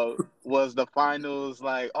 Was the finals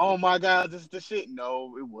like, oh my god, this is the shit?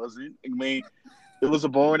 No, it wasn't. I mean, it was a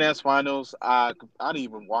boring ass finals. I didn't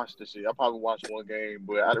even watch the shit. I probably watched one game,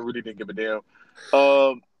 but I really didn't give a damn.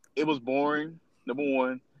 It was boring. Number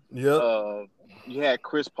one. Yep. You had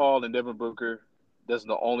Chris Paul and Devin Booker. That's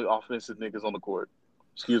the only offensive niggas on the court.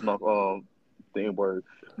 Excuse my the N word.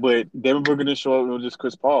 But Devin Booker didn't show up. It was just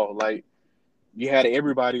Chris Paul. Like you had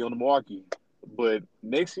everybody on the Milwaukee. But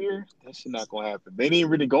next year, that shit not gonna happen. They didn't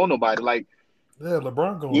really go nobody. Like Yeah,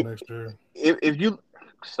 LeBron going you, next year. if you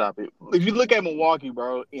stop it, if you look at Milwaukee,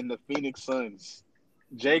 bro, in the Phoenix Suns,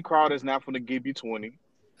 Jay Crowder's not gonna give you 20.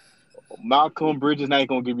 Malcolm Bridges not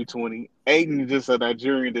gonna give you 20. Aiden is just a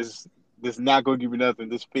Nigerian that's not gonna give you nothing.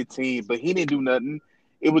 This 15, but he didn't do nothing.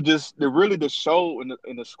 It was just the show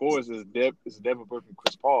in the scores is Devin Booker and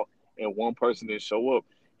Chris Paul, and one person didn't show up.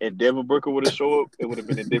 And Devin Booker would have showed up, it would have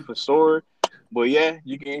been a different story. But yeah,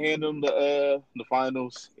 you can hand them the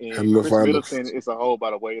finals. And And the Chris finals. Middleton is a whole,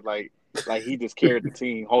 by the way, like he just carried the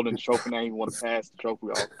team, holding the trophy. Now he want to pass the trophy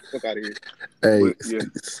off. Fuck out of here. Hey, But, yeah.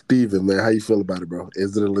 Steven, man, how you feel about it, bro?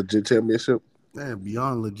 Is it a legit championship? Yeah,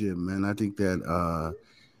 beyond legit, man. I think that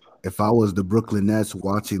if I was the Brooklyn Nets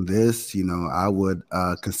watching this, I would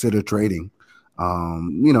consider trading.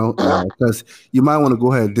 Because you might want to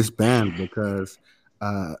go ahead and disband because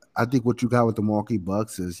I think what you got with the Milwaukee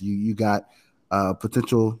Bucks is you got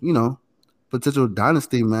potential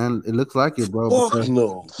dynasty, man. It looks like it, bro. Fuck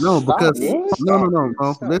no. No, because What?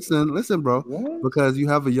 no. Stop. Listen, bro. What? Because you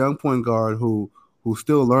have a young point guard who's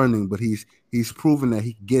still learning, but he's proven that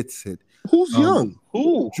he gets it. Who's young?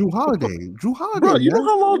 Who? Drew Holiday, Bro, you know man.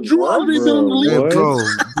 how long Drew Holiday been in the league? Hey,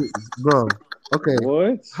 What? bro. Okay,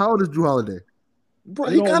 What? how old is Drew Holiday? Bro,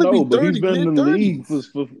 I he don't gotta know, be but 30, he's been in the league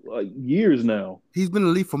mid-30s. for like years now. He's been in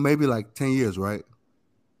the league for maybe like 10 years, right?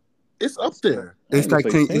 It's up there. It's like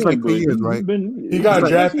 10. It's like 10 years, right? He got he's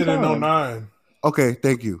drafted been in some time. 09. Okay,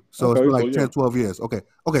 thank you. So it's Okay, been like so 10, yeah. 12 years. Okay,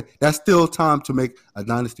 that's still time to make a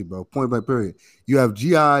dynasty, bro. Point blank period. You have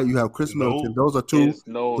GI, you have Chris Middleton. Those are two. There's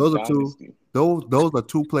no Those are two. dynasty. Those are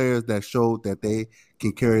two players that showed that they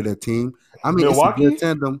can carry their team. I mean, Milwaukee? it's a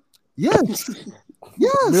good tandem. Yes,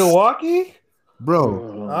 Milwaukee?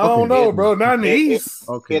 bro. I don't know, bro. Not in the If- East.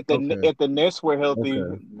 Okay, If the Nets were healthy,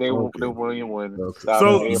 Okay. they Okay. were in one. Okay. Stop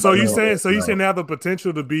So it. you Everybody saying they have the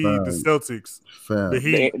potential to be the Celtics, Fam. the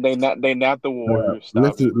Heat? they not the Warriors.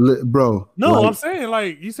 Stop it. Bro. No, like, I'm saying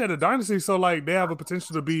like you said a dynasty, so like they have a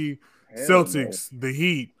potential to be Hell Celtics, the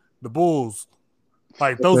Heat, the Bulls,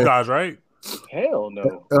 like those Okay. guys, right? Hell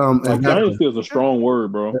no. Like, exactly. dynasty is a strong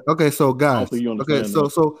word, bro. Okay, so guys. think you Okay,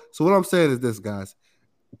 understand so what I'm saying is this, guys.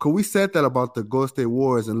 Could we said that about the Golden State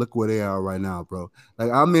Warriors and look where they are right now, bro?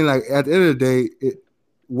 Like, I mean, like at the end of the day,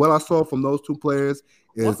 what I saw from those two players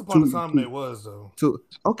is Once upon a time they was though.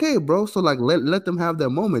 Okay, bro. So like, let them have their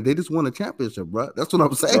moment. They just won a championship, bro. That's what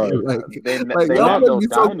I'm saying. Right. Like, They like not y'all no be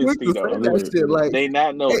so quick dynasty to though. say that shit. Like, They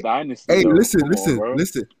not no dynasty. hey, though. listen. Come on, bro.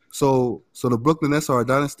 So the Brooklyn Nets are a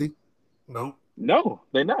dynasty. Nope. No,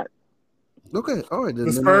 they not. Okay, all right.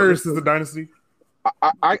 The Spurs is a dynasty.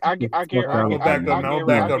 I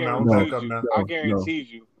guarantee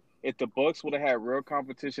you, if the Bucks would have had real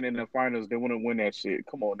competition in the finals, they wouldn't win that shit.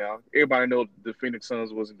 Come on now, everybody know the Phoenix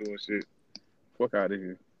Suns wasn't doing shit. Fuck out of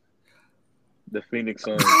here. The Phoenix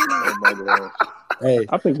Suns. Oh my god. Hey,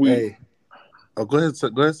 I think we. Hey. Oh, go ahead,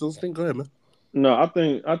 Celestine. Go ahead, man. No,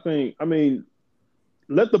 I mean,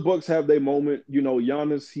 let the Bucks have their moment.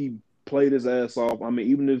 Giannis, he played his ass off. I mean,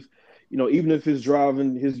 even if his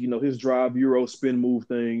driving, his drive Euro spin move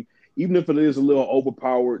thing, even if it is a little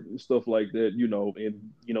overpowered and stuff like that,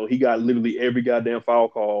 and he got literally every goddamn foul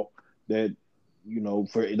call that,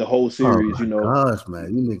 for the whole series, Gosh,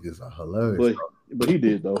 man, you niggas are hilarious. But he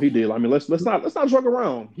did though. He did. I mean, let's not joke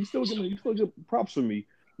around. He still get props from me.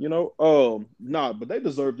 But they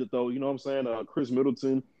deserved it though. You know what I'm saying? Chris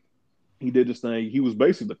Middleton, he did his thing. He was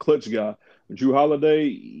basically the clutch guy. Drew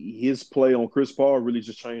Holiday, his play on Chris Paul really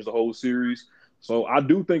just changed the whole series. So I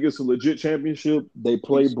do think it's a legit championship. They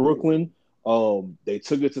played Brooklyn. They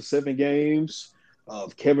took it to 7 games.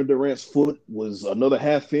 Kevin Durant's foot was another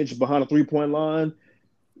half inch behind the 3-point line.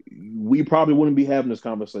 We probably wouldn't be having this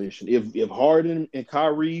conversation if Harden and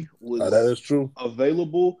Kyrie was that is true.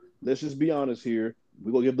 available. Let's just be honest here.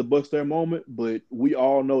 We're gonna give the Bucks their moment, but we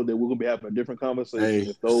all know that we're gonna be having a different conversation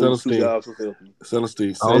if those two guys were healthy.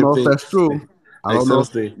 Celestine, I don't know if that's true. I don't know.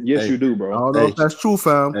 Yes, you do, bro. I don't know if that's true,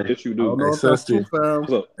 fam. Yes, you do. I don't know if that's true, fam.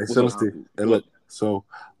 Hey, Celestine. Hey, look, So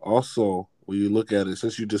also when you look at it,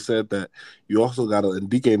 since you just said that, you also got to, and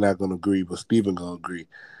DK not gonna agree, but Steven gonna agree.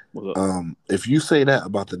 If you say that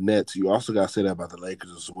about the Nets, you also got to say that about the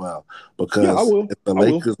Lakers as well. Because if the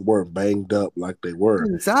Lakers weren't banged up like they were,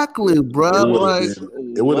 exactly, bro,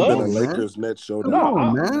 it would have been a Lakers Nets showdown. Come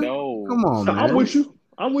on, man. Come on, man. I'm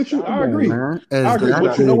with you. I agree. Man. I agree.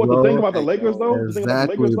 But you know what? The thing about the Lakers, though,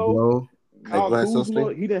 bro. Kyle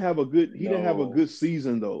Kuzma, he didn't have a good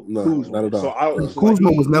season though. No, Kuzma. not at all.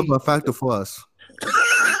 Kuzma was never a factor for us.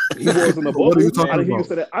 He was in the bubble. What are you talking I didn't about? Hear you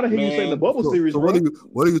say that. I didn't hear you say in the bubble series. So what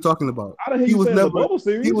are you talking about? I didn't hear you say in the bubble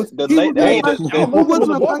series. He wasn't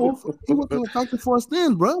a factor for us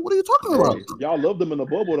then, bro. What are you talking about? Y'all loved him in the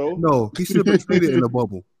bubble though. No, he should have been traded in the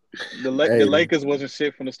bubble. The Lakers wasn't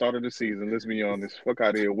shit from the start of the season. Let's be honest. Fuck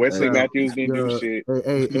out of here. Wesley Matthews didn't do shit.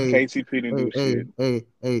 KCP didn't do shit.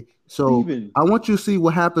 Hey. So I want you to see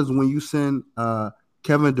what happens when you send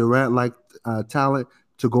Kevin Durant like talent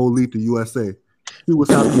to go lead the USA. See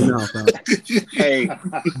what's happening now, fam. DK.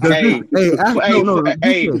 Hold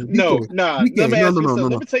on.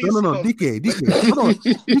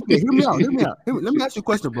 DK, hear me out. Let me ask you a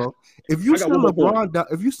question, bro. If you send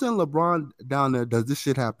LeBron down there, does this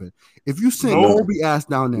shit happen? If you send Kobe ass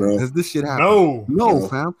down there, does this shit happen? No,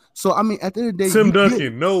 fam. So I mean, at the end of the day, Tim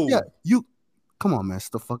Duncan, no. Yeah, you. Come on, man.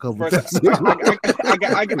 Shut the fuck up.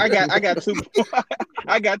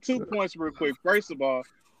 I got 2 points real quick. First of all,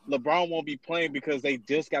 LeBron won't be playing because they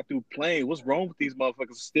just got through playing. What's wrong with these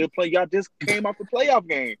motherfuckers still playing? Y'all just came off the playoff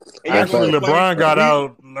game. Actually, LeBron got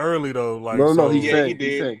out early though. Like, he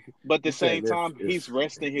did. But at the same time, he's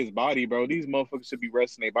resting his body, bro. These motherfuckers should be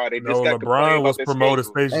resting their body. They just got LeBron was promoting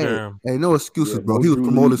Space Jam. Hey, no excuses, bro. He was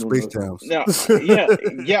promoting Space Jams. No,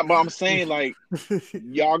 yeah, but I'm saying like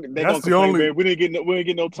y'all. They gonna complain, man. We didn't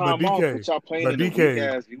get no time off. But y'all playing in the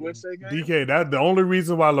weak-ass USA game. DK, that the only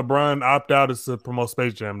reason why LeBron opted out is to promote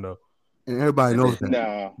Space Jam. Though, and everybody knows that.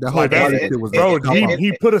 No. That whole shit was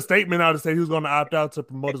he put a statement out to say he was going to opt out to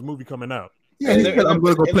promote his movie coming out. Yeah, I'm going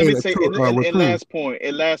to go play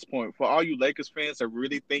it. Last point for all you Lakers fans that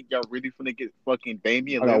really think y'all really finna get fucking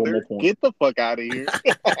Damian Lillard, get the fuck out of here.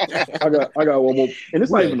 I got one more, and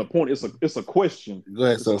it's not even a point. It's a question. Go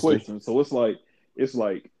ahead, it's a question. So it's like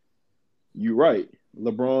you're right.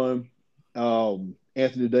 LeBron,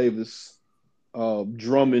 Anthony Davis.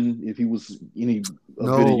 Drummond, if he was any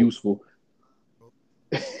bit useful.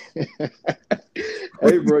 Hey,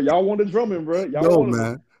 bro, y'all wanted Drummond, bro. Y'all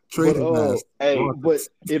man. But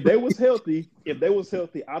if they was healthy,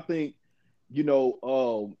 I think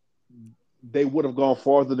they would have gone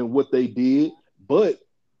farther than what they did. But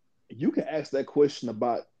you can ask that question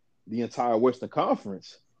about the entire Western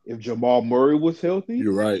Conference. If Jamal Murray was healthy,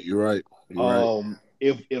 you're right.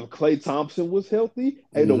 If Klay Thompson was healthy,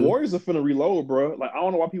 hey, the Warriors are finna reload, bro. Like, I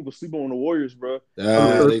don't know why people sleep on the Warriors, bro.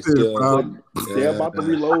 They're about to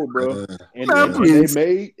reload, bro. And they're in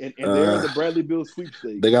the Bradley Beal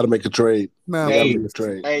sweepstakes. They got to make a trade. Hey,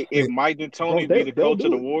 if Mike D'Antoni be the coach of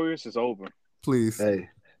the Warriors, it's over. Please. Hey,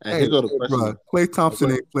 go to question. Klay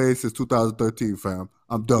Thompson ain't played since 2013, fam.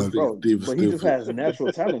 I'm done. Bro, but he just has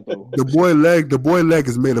natural talent, though. The boy leg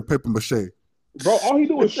is made of paper mache. Bro, all he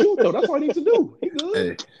do is shoot, though. That's all he needs to do. He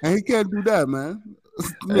good. Hey. And he can't do that, man.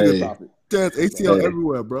 There's ATL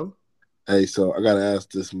everywhere, bro. Hey, so I got to ask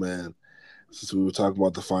this, man, since we were talking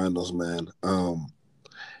about the finals, man.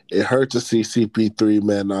 It hurt to see CP3,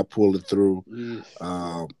 man, not pull it through.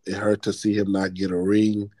 It hurt to see him not get a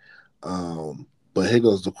ring. But here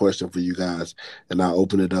goes the question for you guys, and I'll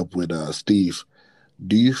open it up with Steve.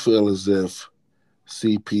 Do you feel as if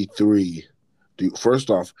CP3, first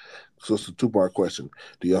off, so it's a two-part question.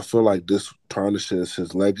 Do y'all feel like this tarnishes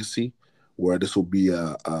his legacy, where this will be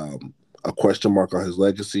a question mark on his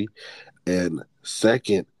legacy? And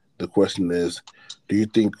second, the question is, do you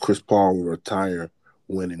think Chris Paul will retire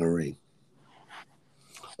winning a ring?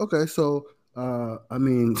 Okay, so, I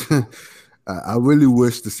mean, I really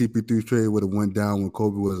wish the CP3 trade would have went down when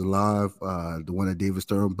Kobe was alive, the one that David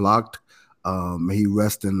Stern blocked. May he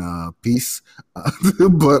rest in peace.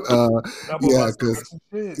 But I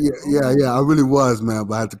really was, man.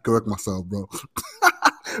 But I had to correct myself, bro.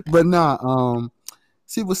 But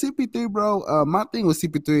see with CP3, bro. My thing with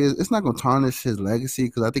CP3 is it's not gonna tarnish his legacy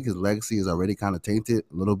because I think his legacy is already kind of tainted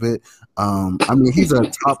a little bit. I mean, he's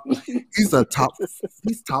top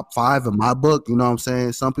 5 in my book. You know what I'm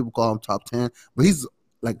saying? Some people call him top 10, but he's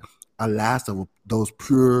like a last of those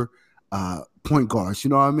pure point guards, you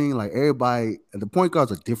know what I mean? Like everybody, the point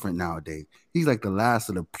guards are different nowadays. He's like the last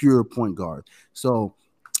of the pure point guard. So,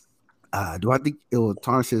 do I think it will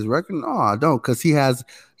tarnish his record? No, I don't, because he has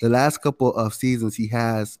the last couple of seasons. He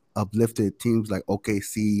has uplifted teams like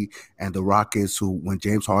OKC and the Rockets, who when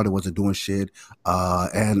James Harden wasn't doing shit,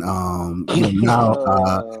 and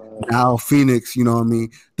now Phoenix. You know what I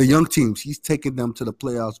mean? The young teams, he's taking them to the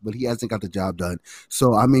playoffs, but he hasn't got the job done.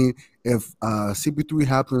 So I mean, if CP3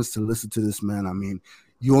 happens to listen to this, man, I mean,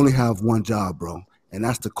 you only have one job, bro. And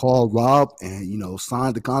that's to call Rob and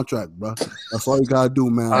sign the contract, bro. That's all you gotta do,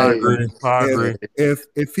 man. I agree.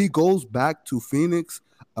 If he goes back to Phoenix,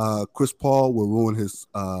 Chris Paul will ruin his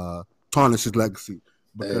tarnish his legacy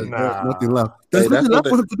because there's nothing left. There's nothing left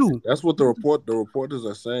for him to do. That's what the reporters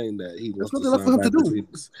are saying, that he wants to sign back to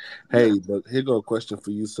Phoenix. Hey, but here go a question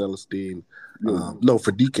for you, Celestine. No,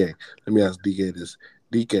 for DK. Let me ask DK this.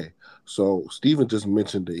 DK. So Steven just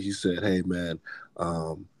mentioned it. He said, "Hey, man."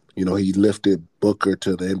 He lifted Booker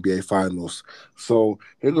to the NBA Finals. So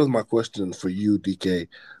here goes my question for you, DK.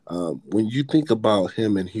 When you think about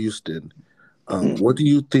him in Houston, what do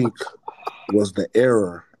you think was the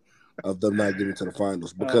error of them not getting to the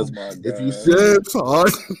finals? Because if you see,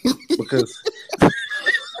 because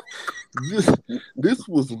this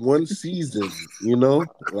was one season,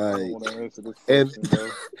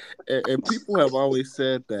 and people have always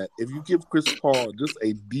said that if you give Chris Paul just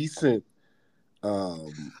a decent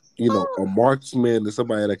a marksman and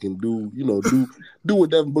somebody that can do what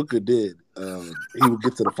Devin Booker did, he would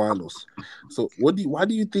get to the finals. So why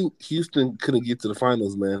do you think Houston couldn't get to the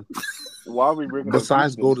finals, man? Why are we bringing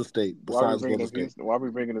besides up Golden State? Why are we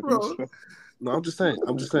bringing up Houston? No, I'm just saying.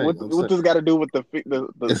 What does got to do with the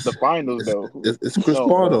finals, though? It's Chris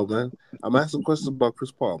Paul, though, man. I'm asking questions about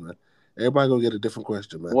Chris Paul, man. Everybody gonna get a different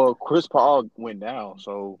question, man. Well, Chris Paul went down,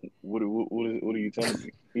 so what are you telling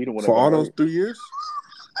me? He didn't want for all those 3 years.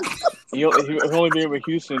 He only been with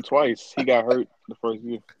Houston twice. He got hurt the first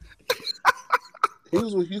year. He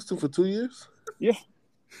was with Houston for 2 years? Yeah.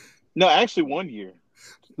 No, actually 1 year.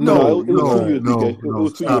 No, it was 2 years, DK. It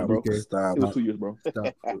was 2 years, bro. Stop. It was 2 years, bro.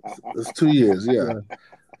 It's 2 years, yeah.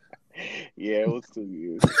 Yeah, it was 2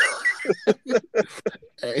 years.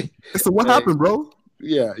 Hey. So what happened, bro?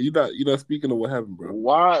 Yeah, you're not speaking of what happened, bro.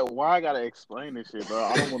 Why I gotta explain this shit, bro?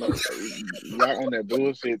 I don't want to y'all on that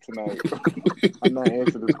bullshit tonight. I'm not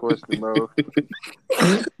answering this question, bro.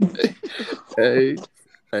 Hey,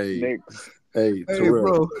 Next.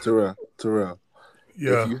 Terrell.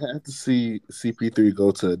 Yeah. If you had to see CP3 go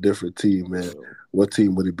to a different team, man, what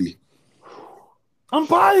team would it be? I'm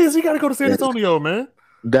biased. He got to go to San Antonio, man.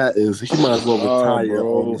 That is, he might as well retire.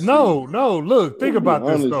 No. Look, think about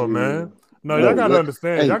this though, man. No, y'all gotta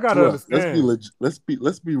understand. Y'all gotta understand. Let's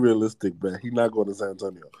be realistic, man. He's not going to San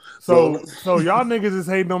Antonio. So y'all niggas is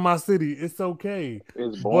hating on my city. It's okay.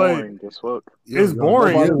 It's boring as fuck. It's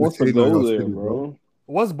boring. Nobody wants to go there, bro.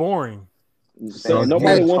 What's boring?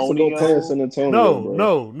 Nobody wants to go past San Antonio.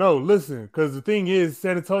 No. Listen, because the thing is,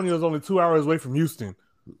 San Antonio is only 2 hours away from Houston.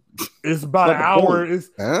 It's about an hour. It's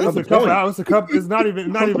a couple hours. It's not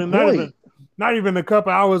even a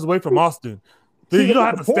couple hours away from Austin. You don't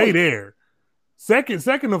have to stay there.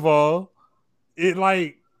 Second of all, it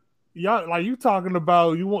y'all you talking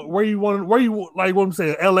about where you want like what I'm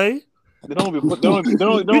saying, LA? He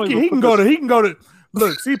can go to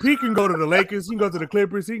look, CP can go to the Lakers, he can go to the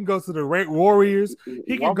Clippers, he can go to the Warriors,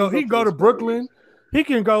 he can go to Brooklyn, he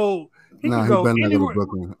can go anywhere.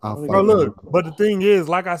 Brooklyn. But the thing is,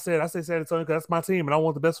 like I say San Antonio because that's my team and I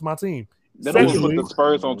want the best for my team. They don't put the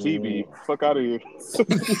Spurs on TV. Fuck out of here.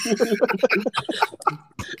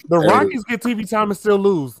 The Rockies get TV time and still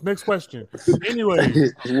lose. Next question. Anyway,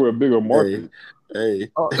 we're a bigger market.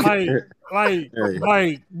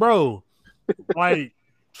 Bro,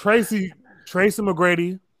 Tracy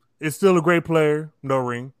McGrady is still a great player, no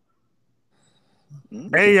ring.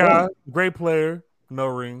 AI, great player, no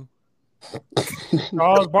ring.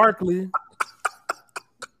 Charles Barkley,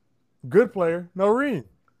 good player, no ring.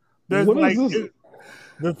 The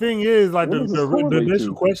thing is, the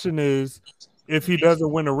initial question is, if he doesn't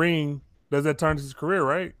win a ring, does that turn his career,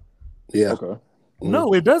 right? Yeah. Okay.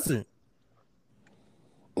 No, it doesn't.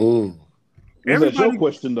 That's your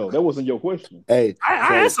question, though. That wasn't your question. Hey,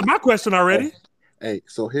 I answered my question already. Hey,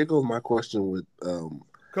 so here goes my question with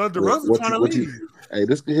because the Russell trying to leave.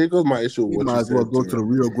 Here goes my issue with what might you as well said, go to the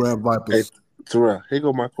Rio Grande Vipers. Hey, Terrell, here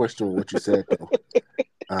goes my question with what you said, though.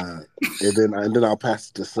 And then I'll pass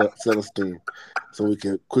it to Celestine so we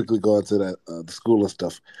can quickly go into that the school and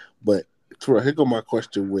stuff. But Terrell, here go my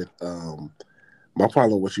question with my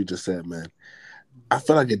problem with what you just said, man. I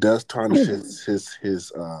feel like it does tarnish his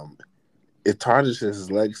it tarnishes his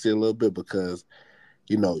legacy a little bit because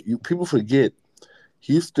people forget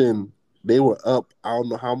Houston. They were up. I don't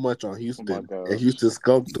know how much on Houston, and Houston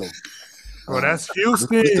skunked them. Bro, that's Mr.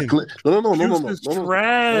 Houston. No. Houston's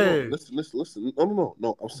trash. Listen.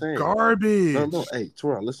 No. I'm saying Garbage. no. Hey,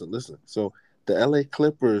 Terrell, listen. So the LA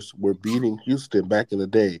Clippers were beating Houston back in the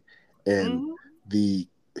day, and the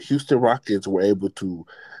Houston Rockets were able to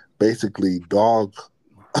basically dog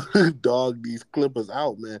these Clippers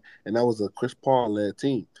out, man. And that was a Chris Paul led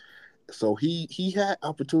team. So he had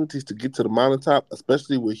opportunities to get to the mountaintop,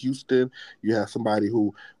 especially with Houston. You have somebody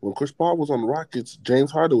who, when Chris Paul was on the Rockets,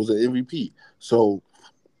 James Harden was an MVP. So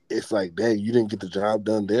it's like, dang, you didn't get the job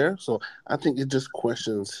done there. So I think it just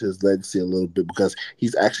questions his legacy a little bit because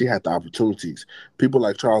he's actually had the opportunities. People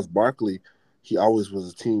like Charles Barkley, he always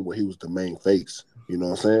was a team where he was the main face. You know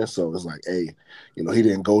what I'm saying? So it's like, hey, he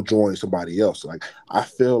didn't go join somebody else. Like, I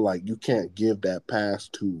feel like you can't give that pass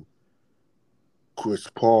to Chris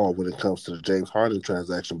Paul when it comes to the James Harden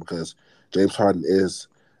transaction because James Harden is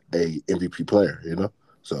a MVP player,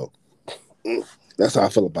 So that's how I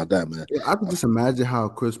feel about that, man. Yeah, I can just imagine how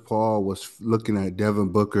Chris Paul was looking at Devin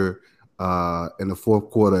Booker in the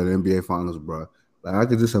fourth quarter of the NBA Finals, bro. Like, I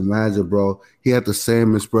could just imagine, bro. He had the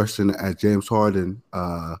same expression as James Harden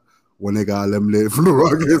when they got eliminated from the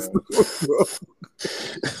Rockets.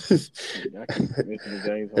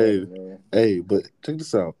 Hey, but check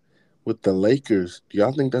this out. With the Lakers, do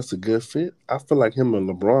y'all think that's a good fit? I feel like him and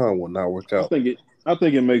LeBron will not work out. I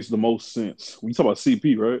think it makes the most sense. We talk about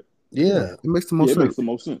CP, right? Yeah, it makes the most sense. It makes the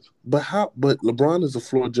most sense. But LeBron is a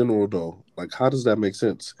floor general, though. Like, how does that make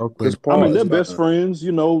sense? Okay. Chris Paul they're best friends.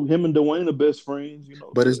 Him and Dwayne are best friends.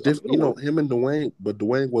 But it's different. Him and Dwayne. But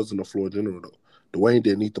Dwayne wasn't a floor general, though. Dwayne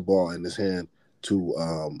didn't need the ball in his hand to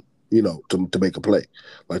to make a play.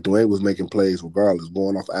 Like, Dwayne was making plays regardless,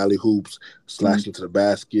 going off alley hoops, slashing to the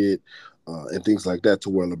basket, and things like that, to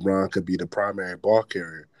where LeBron could be the primary ball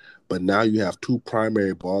carrier. But now you have two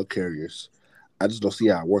primary ball carriers. I just don't see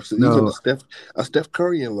how it works. So even a Steph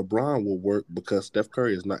Curry and LeBron will work because Steph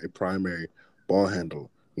Curry is not a primary ball handler.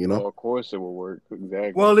 Oh, of course it will work.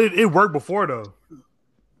 Exactly. Well, it worked before though.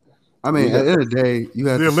 I mean, at the end of the day, you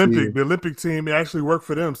have the Olympic team. It actually worked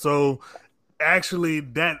for them. So actually,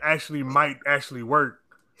 that actually might actually work.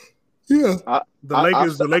 Yeah,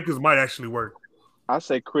 the Lakers might actually work. I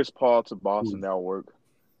say Chris Paul to Boston. That'll work.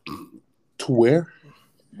 To where?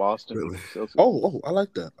 Boston. Really? Oh, I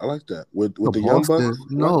like that. With the young Bucks?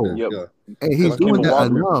 No. Yep. Yeah. Hey, he's doing that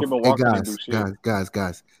enough. Hey,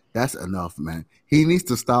 guys, that's enough, man. He needs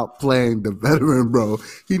to stop playing the veteran, bro.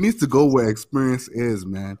 He needs to go where experience is,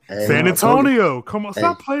 man. Hey, San Antonio, come on,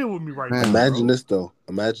 stop playing with me right now. Imagine this, though.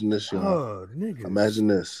 Imagine this, y'all. Imagine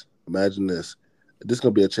this. This is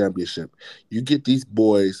gonna be a championship. You get these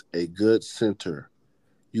boys a good center.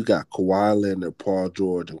 You got Kawhi Leonard, Paul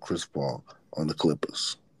George, and Chris Paul on the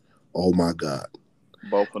Clippers. Oh my God!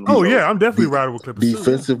 Both of them. Oh yeah, I'm definitely riding with Clippers.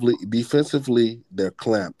 Defensively, they're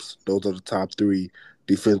clamps. Those are the top three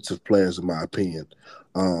defensive players, in my opinion.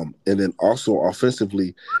 And then also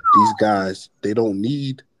offensively, these guys, they don't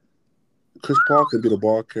need. Chris Paul can be the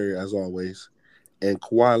ball carrier as always, and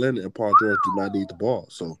Kawhi Leonard and Paul George do not need the ball.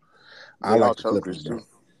 So I like the Clippers, bro.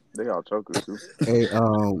 They all chokers too. Hey,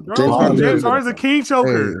 James Harden's a king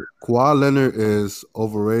choker. Hey, Kawhi Leonard is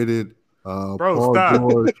overrated. Bro, Paul stop.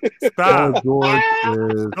 George, Stop. Paul George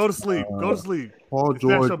is Go to sleep. Go to sleep. Paul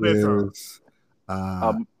George is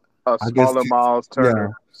a smaller Miles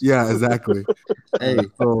Turner. Yeah, exactly.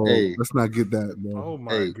 Let's not get that, man. Oh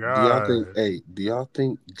my God. Do y'all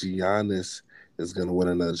think Giannis is gonna win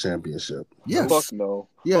another championship? Yes. Fuck no.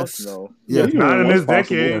 Yes. Fuck no. Yeah. Not in this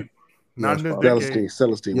decade. Not in this decade.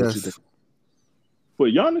 Celestine, yes. What you think? But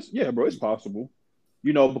Giannis, yeah, bro, it's possible.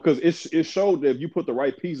 Because it showed that if you put the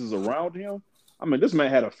right pieces around him, I mean, this man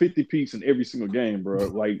had a 50 piece in every single game, bro.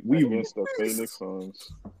 Like we against the Phoenix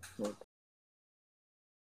Suns. This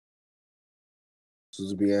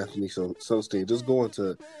is be Anthony Celestine. Just go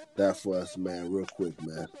into that for us, man, real quick,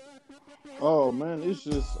 man. Oh man, it's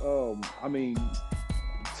just I mean,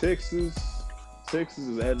 Texas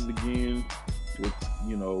is at it again with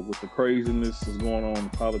with the craziness that's going on in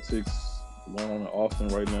politics going on in Austin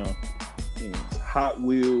right now. And Hot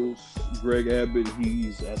Wheels, Greg Abbott,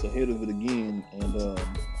 he's at the head of it again, and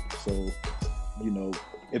so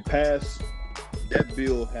it passed. That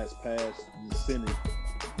bill has passed the Senate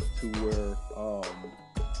to where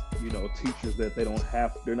teachers that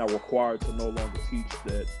they're not required to no longer teach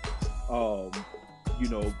that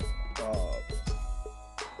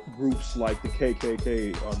groups like the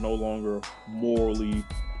KKK are no longer morally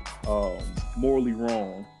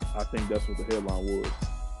wrong. I think that's what the headline was.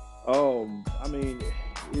 I mean,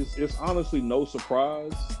 it's honestly no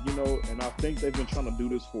surprise, and I think they've been trying to do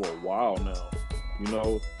this for a while now,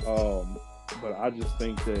 but I just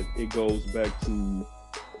think that it goes back to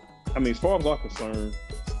I mean, as far as I'm concerned,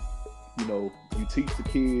 you teach your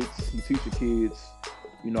kids,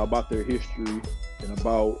 about their history and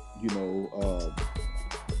about,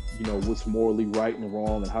 what's morally right and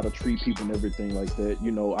wrong and how to treat people and everything like that.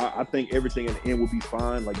 I think everything in the end will be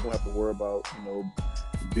fine. Like, you don't have to worry about,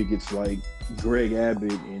 bigots like Greg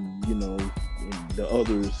Abbott and, and the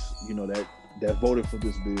others, that voted for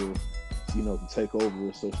this bill, to take over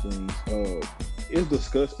and such things. It's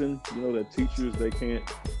disgusting, that teachers, they can't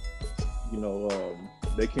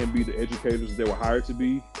be the educators they were hired to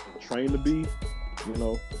be, trained to be,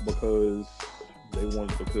 because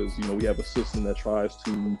we have a system that tries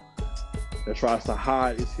to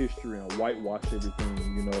hide its history and whitewash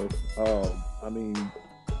everything. I mean,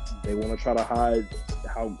 they want to try to hide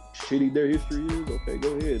how shitty their history is. Okay,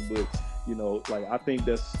 go ahead, but I think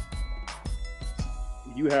that's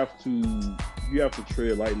you have to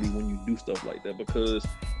tread lightly when you do stuff like that, because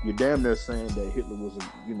you're damn near saying that Hitler was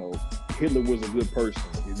a good person.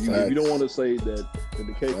 If you don't want to say that the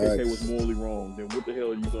KKK was morally wrong, then what the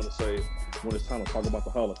hell are you going to say when it's time to talk about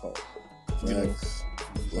the Holocaust? Let's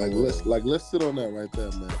sit on that right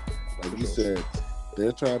there, man. Like you said,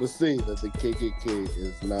 they're trying to say that the KKK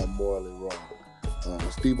is not morally wrong.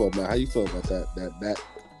 Steve-O, man, how you feel about that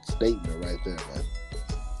statement right there, man?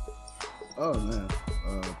 Oh man,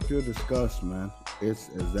 pure disgust, man. It's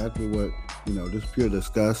exactly what, just pure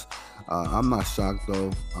disgust. I'm not shocked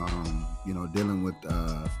though, dealing with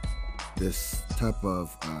this type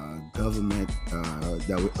of government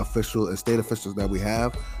official and state officials that we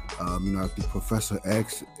have. I think Professor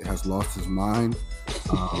X has lost his mind.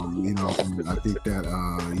 And I think that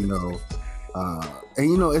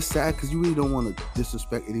it's sad because you really don't want to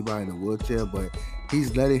disrespect anybody in a wheelchair, but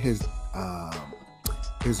he's letting his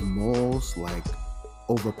morals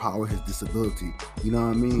overpower his disability. You know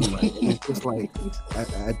what I mean? It's just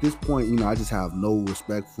at this point, I just have no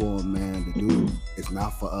respect for him, man. The dude is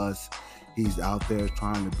not for us. He's out there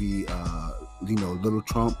trying to be little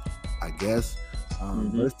Trump, I guess.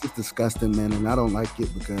 But it's just disgusting, man, and I don't like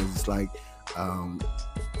it because it's a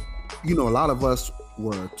lot of us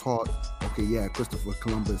were taught, okay, yeah, Christopher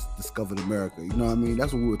Columbus discovered America. You know what I mean?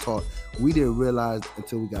 That's what we were taught. We didn't realize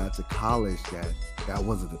until we got to college that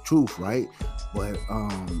wasn't the truth, right? But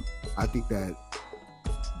I think that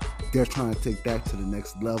they're trying to take that to the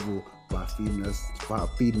next level by feeding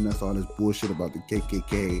us all this bullshit about the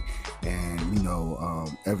KKK and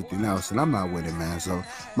everything else. And I'm not with it, man. So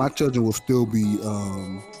my children will still be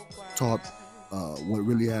taught what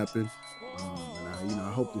really happened. And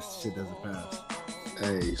I hope this shit doesn't pass.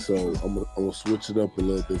 Hey, so I'm gonna switch it up a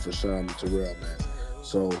little bit for Sean and Terrell, man.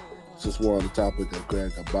 So since we're on the topic of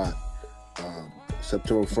Greg Abbott,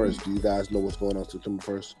 September 1st, do you guys know what's going on September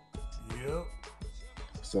 1st? Yep.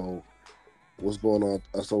 So what's going on?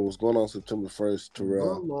 What's going on September 1st,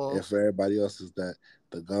 Terrell, and for everybody else is that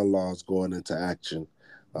the gun law is going into action.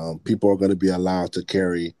 People are going to be allowed to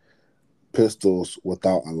carry pistols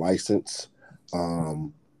without a license.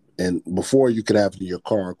 And before you could have it in your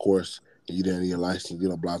car, of course, and you didn't need a license,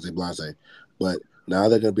 blase. But now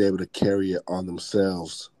they're going to be able to carry it on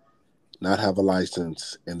themselves, not have a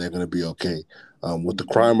license, and they're going to be okay. With the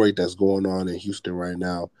crime rate that's going on in Houston right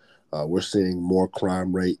now, we're seeing more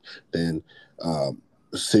crime rate than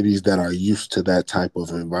cities that are used to that type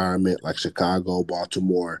of environment, like Chicago,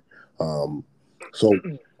 Baltimore. So,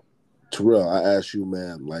 Terrell, I ask you,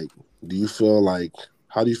 man,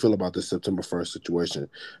 how do you feel about this September 1st situation?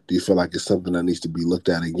 Do you feel like it's something that needs to be looked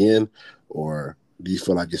at again, or do you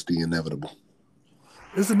feel like it's the inevitable?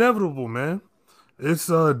 It's inevitable, man. It's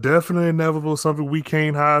definitely inevitable, something we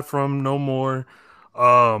can't hide from no more.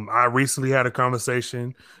 I recently had a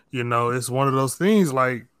conversation, it's one of those things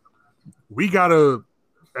like we gotta,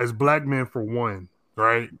 as black men for one,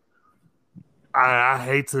 right? I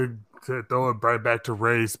hate to throw it right back to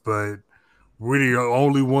race, but we're the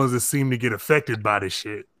only ones that seem to get affected by this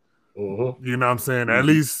shit. Mm-hmm. You know what I'm saying? Mm-hmm. At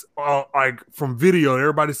least from video,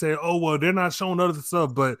 everybody saying, oh, well, they're not showing other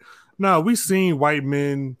stuff. But no, we seen white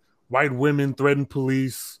women threaten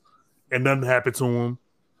police and nothing happened to them.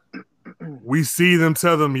 We see them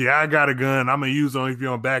tell them, yeah, I got a gun. I'm going to use them if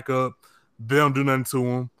you're on backup. They don't do nothing to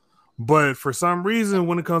them. But for some reason,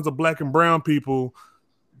 when it comes to black and brown people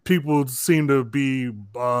seem to be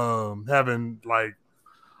having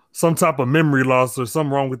some type of memory loss or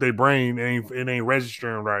something wrong with their brain. It ain't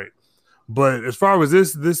registering right. But as far as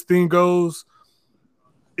this thing goes,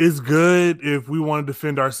 it's good if we want to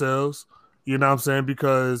defend ourselves. You know what I'm saying?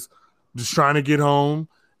 Because just trying to get home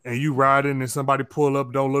and you riding and somebody pull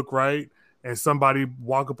up, don't look right, and somebody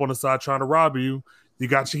walk up on the side trying to rob you, you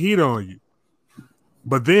got your heat on you.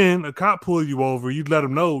 But then a cop pull you over, you let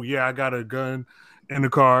them know, yeah, I got a gun, in the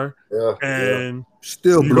car, Yeah, and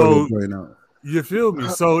Still you blew his go. brain out. You feel me?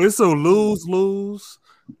 So it's a lose-lose.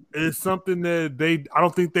 It's something that I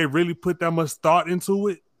don't think they really put that much thought into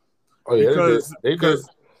it Oh yeah, they did. because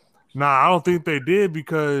I don't think they did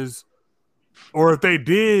or if they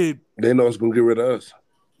did, They know it's gonna get rid of us.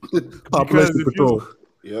 because Population control.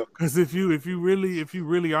 Yep. because if you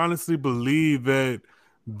really honestly believe that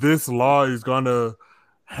this law is gonna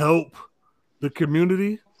help the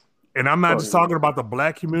community, and I'm not just talking about the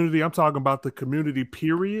black community, I'm talking about the community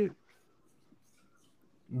period,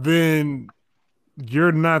 then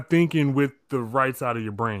you're not thinking with the right side of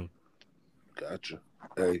your brain. Gotcha.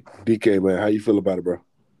 Hey, DK, man, how you feel about it, bro?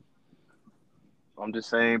 I'm just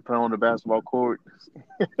saying, put on the basketball court,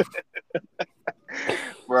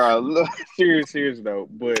 bro. Look, serious though.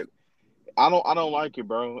 But I don't like it,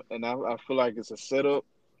 bro. And I feel like it's a setup.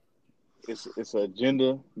 It's an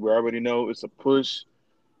agenda. We already know it's a push.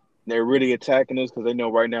 They're really attacking us because they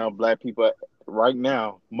know right now, black people, right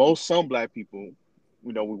now, some black people,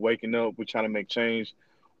 we're waking up, we're trying to make change,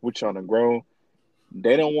 we're trying to grow.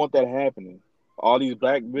 They don't want that happening. All these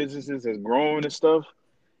black businesses that's growing and stuff,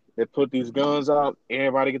 they put these guns out,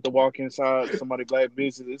 everybody get to walk inside somebody black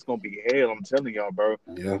business, it's gonna be hell, I'm telling y'all, bro.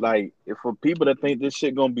 Yeah. Like, if for people that think this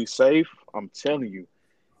shit gonna be safe, I'm telling you,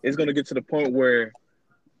 it's gonna get to the point where,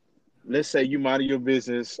 let's say you mind your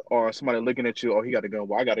business or somebody looking at you, oh, he got a gun.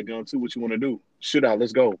 Well, I got a gun too. What you want to do? Shoot out.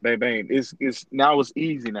 Let's go. Bang, bang. It's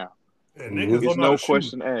easy now. And niggas It's don't know how no to shoot.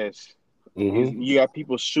 question asked. Mm-hmm. You got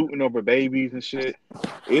people shooting over babies and shit.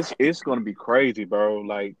 It's gonna be crazy, bro.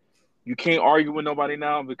 Like, you can't argue with nobody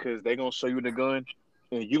now because they gonna show you the gun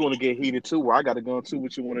and you're gonna get heated too. Well, I got a gun too.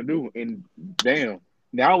 What you want to do? And damn,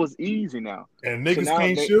 now it's easy now. And So niggas now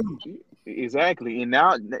can't shoot. exactly, and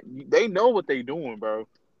now they know what they doing, bro.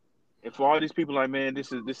 And for all these people, like, man,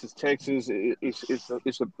 this is Texas. It's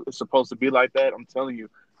supposed to be like that. I'm telling you,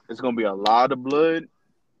 it's gonna be a lot of blood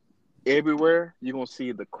everywhere. You're gonna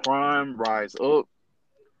see the crime rise up.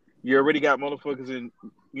 You already got motherfuckers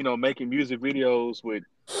making music videos with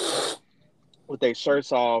their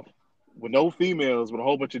shirts off, with no females, with a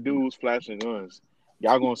whole bunch of dudes flashing guns.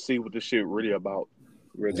 Y'all gonna see what this shit really about.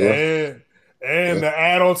 Real talk. Yeah. And to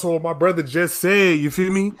add on to what my brother just said, you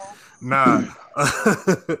feel me? Nah.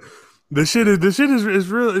 The shit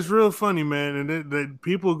is real. It's real funny, man. And the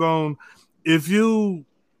people going, if you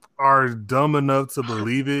are dumb enough to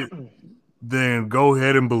believe it, then go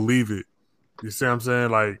ahead and believe it. You see what I'm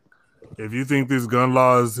saying? Like, if you think this gun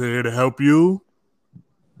law is here to help you,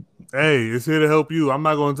 hey, it's here to help you. I'm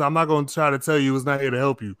not going to try to tell you it's not here to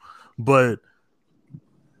help you, but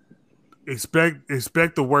expect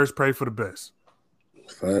the worst, pray for the best.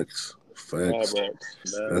 Facts. That's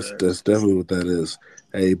That's definitely what that is.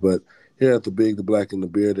 Hey, but here at the Big, the Black, and the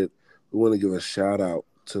Bearded, we want to give a shout out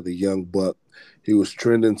to the young buck. He was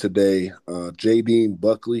trending today, J. Dean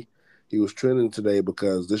Buckley. He was trending today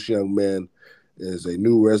because this young man is a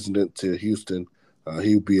new resident to Houston.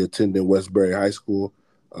 He'll be attending Westbury High School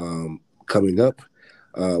coming up.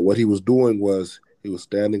 What he was doing was he was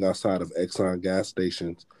standing outside of Exxon gas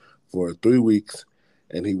stations for 3 weeks,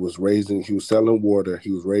 and he was selling water.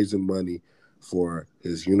 He was raising money for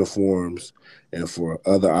his uniforms and for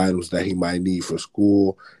other items that he might need for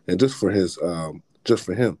school and just for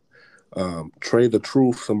him. Trey the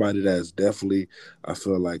Truth, somebody that is definitely, I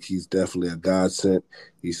feel like he's definitely a godsend.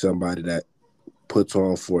 He's somebody that puts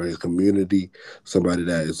on for his community, somebody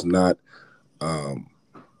that is not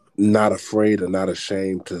afraid or not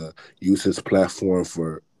ashamed to use his platform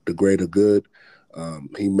for the greater good.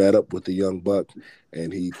 He met up with the young buck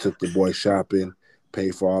and he took the boy shopping,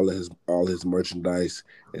 paid for all his merchandise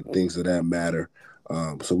and things of that matter.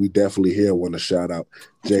 So we definitely here want to shout out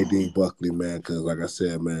J. Dean Buckley, man, because like I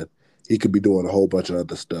said, man, he could be doing a whole bunch of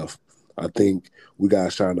other stuff. I think we got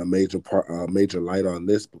to shine a major light on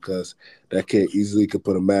this because that kid easily could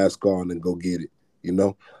put a mask on and go get it, you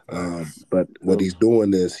know? But what he's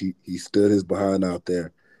doing is he stood his behind out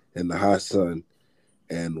there in the hot sun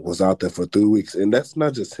and was out there for 3 weeks. And that's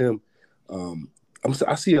not just him.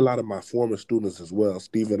 I see a lot of my former students as well.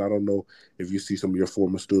 Steven, I don't know if you see some of your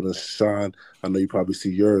former students. Sean, I know you probably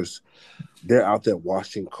see yours. They're out there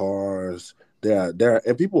washing cars. They're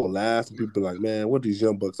and people will laugh and people are like, man, what are these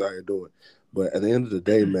young bucks out here doing? But at the end of the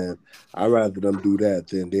day, man, I'd rather them do that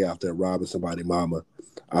than they out there robbing somebody's mama,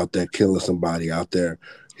 out there killing somebody, out there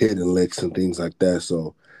hitting licks and things like that.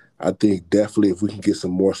 So I think definitely if we can get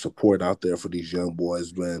some more support out there for these young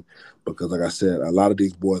boys, man, because like I said, a lot of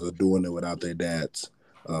these boys are doing it without their dads.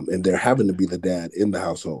 And they're having to be the dad in the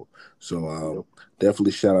household. So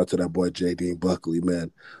definitely shout out to that boy, J. Dean Buckley,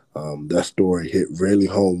 man. That story hit really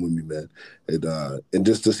home with me, man. And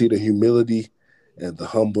just to see the humility and the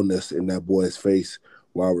humbleness in that boy's face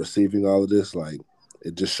while receiving all of this, like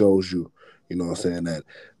it just shows you, you know what I'm saying, that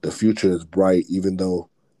the future is bright, even though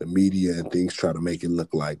the media and things try to make it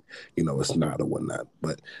look like, you know, it's not or whatnot.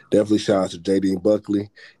 But definitely shout out to JD and Buckley.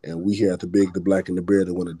 And we here at the Black and the Beard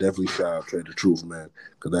want to definitely shout out Trey the Truth, man,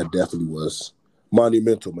 because that definitely was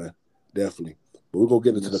monumental, man. Definitely. But we're going to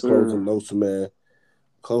get into the closing notes, man.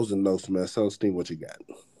 Closing notes, man. Celestine, what you got?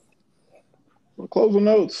 Well, closing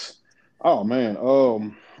notes. Oh man.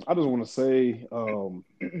 I just want to say,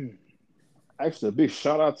 actually a big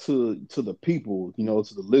shout out to the people, you know,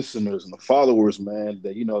 to the listeners and the followers, man,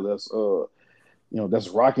 that that's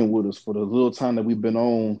rocking with us for the little time that we've been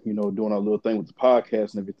on, you know, doing our little thing with the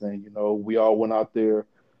podcast and everything. You know, we all went out there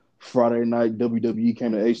Friday night, WWE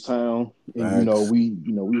came to H-Town, and we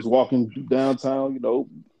was walking downtown,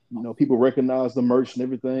 people recognized the merch and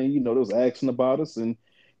everything, they was asking about us, and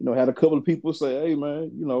had a couple of people say, hey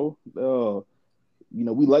man,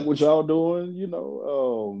 we like what y'all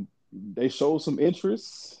doing, they showed some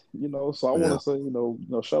interest, so I want to say,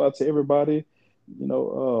 shout out to everybody, we're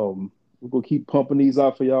gonna keep pumping these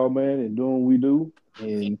out for y'all, man, and doing what we do,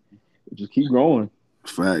 and just keep growing.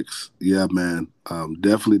 Facts. Yeah, man.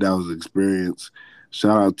 Definitely that was an experience.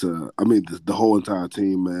 Shout out to, the whole entire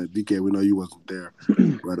team, man. DK, we know you wasn't there,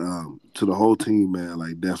 but to the whole team, man,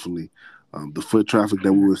 like definitely the foot traffic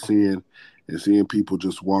that we were seeing and seeing people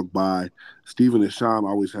just walk by. Steven and Sean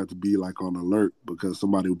always had to be like on alert because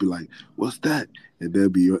somebody would be like, what's that? And they'll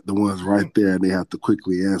be the ones right there and they have to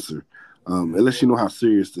quickly answer. Unless you know how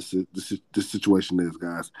serious this situation is,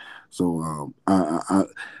 guys. So I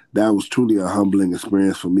that was truly a humbling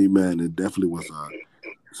experience for me, man. It definitely was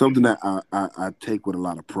something that I take with a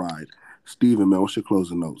lot of pride. Steven, man, what's your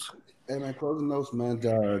closing notes? Hey, man, closing notes, man.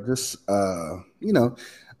 Just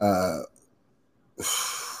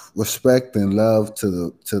respect and love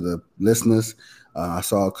to the listeners. I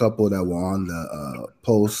saw a couple that were on the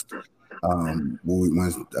post when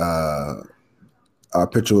our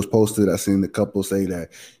picture was posted. I seen the couple say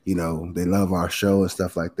that, they love our show and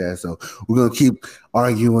stuff like that. So we're going to keep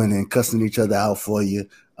arguing and cussing each other out for you.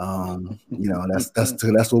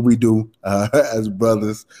 That's what we do as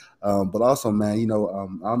brothers. But also, man, I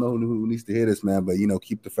don't know who needs to hear this, man, but,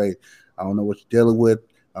 keep the faith. I don't know what you're dealing with.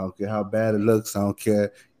 I don't care how bad it looks. I don't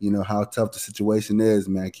care, how tough the situation is,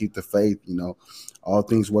 man. Keep the faith. All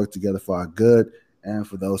things work together for our good and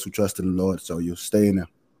for those who trust in the Lord. So you'll stay in there.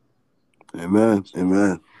 Amen.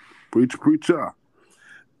 Amen. Preacher.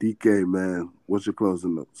 DK, man, what's your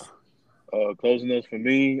closing notes? Closing notes for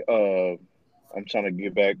me, I'm trying to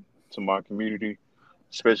get back to my community,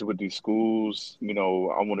 especially with these schools. I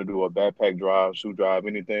want to do a backpack drive, shoe drive,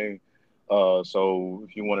 anything. So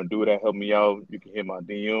if you want to do that, help me out. You can hit my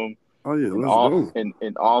DM. Oh, yeah, let's go.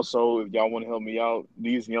 And also, if y'all want to help me out,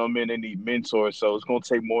 these young men, they need mentors. So it's going to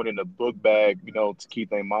take more than a book bag, to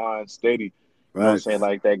keep their mind steady. You know what I'm saying?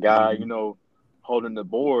 Like that guy, holding the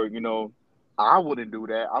board, I wouldn't do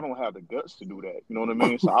that. I don't have the guts to do that. You know what I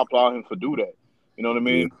mean? So I applaud him for do that. You know what I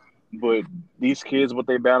mean? Yeah. But these kids, what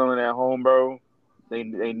they battling at home, bro, they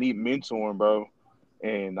need mentoring, bro.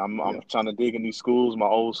 And I'm trying to dig in these schools, my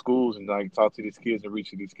old schools, and like talk to these kids and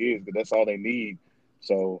reach to these kids. But that's all they need.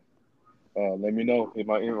 So let me know. Hit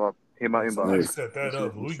my inbox. Hey, set that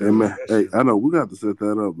up. Hey, I know we got to set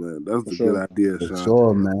that up, man. That's a good idea, Sean. For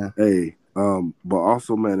sure, man. Hey, but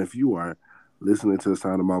also, man, if you are listening to the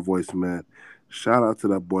sound of my voice, man, shout out to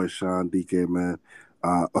that boy Sean DK, man.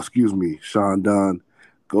 Sean Dunn.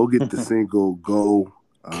 Go get the single. Go.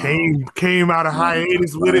 Came out of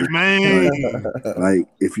hiatus with it, man. Like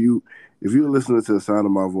if you're listening to the sound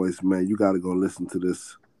of my voice, man, you got to go listen to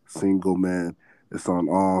this single, man. It's on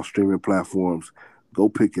all streaming platforms. Go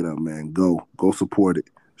pick it up, man. Go support it.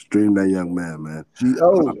 Stream that young man.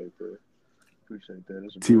 Appreciate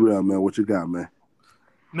that. T-Rail, man, what you got, man?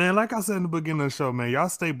 Man, like I said in the beginning of the show, man, y'all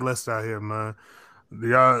stay blessed out here, man.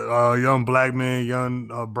 Y'all young black men, young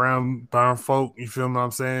brown folk, you feel what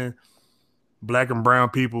I'm saying? Black and brown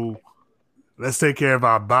people, let's take care of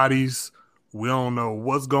our bodies. We don't know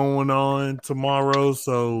what's going on tomorrow,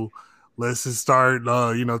 so let's just start,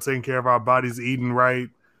 taking care of our bodies, eating right.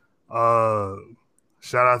 Shout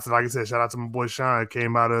out to my boy Sean.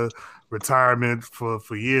 Came out of retirement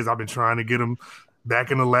for years. I've been trying to get him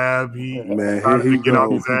back in the lab. He started to get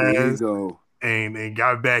off his ass and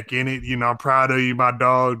got back in it. I'm proud of you, my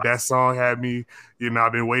dog. That song had me,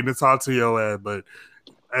 I've been waiting to talk to your ass. But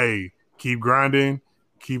hey, keep grinding,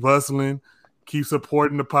 keep hustling, keep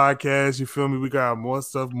supporting the podcast. You feel me? We got more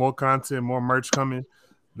stuff, more content, more merch coming.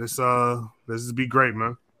 Let's just be great,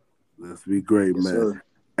 man. Let's be great, man. Sir.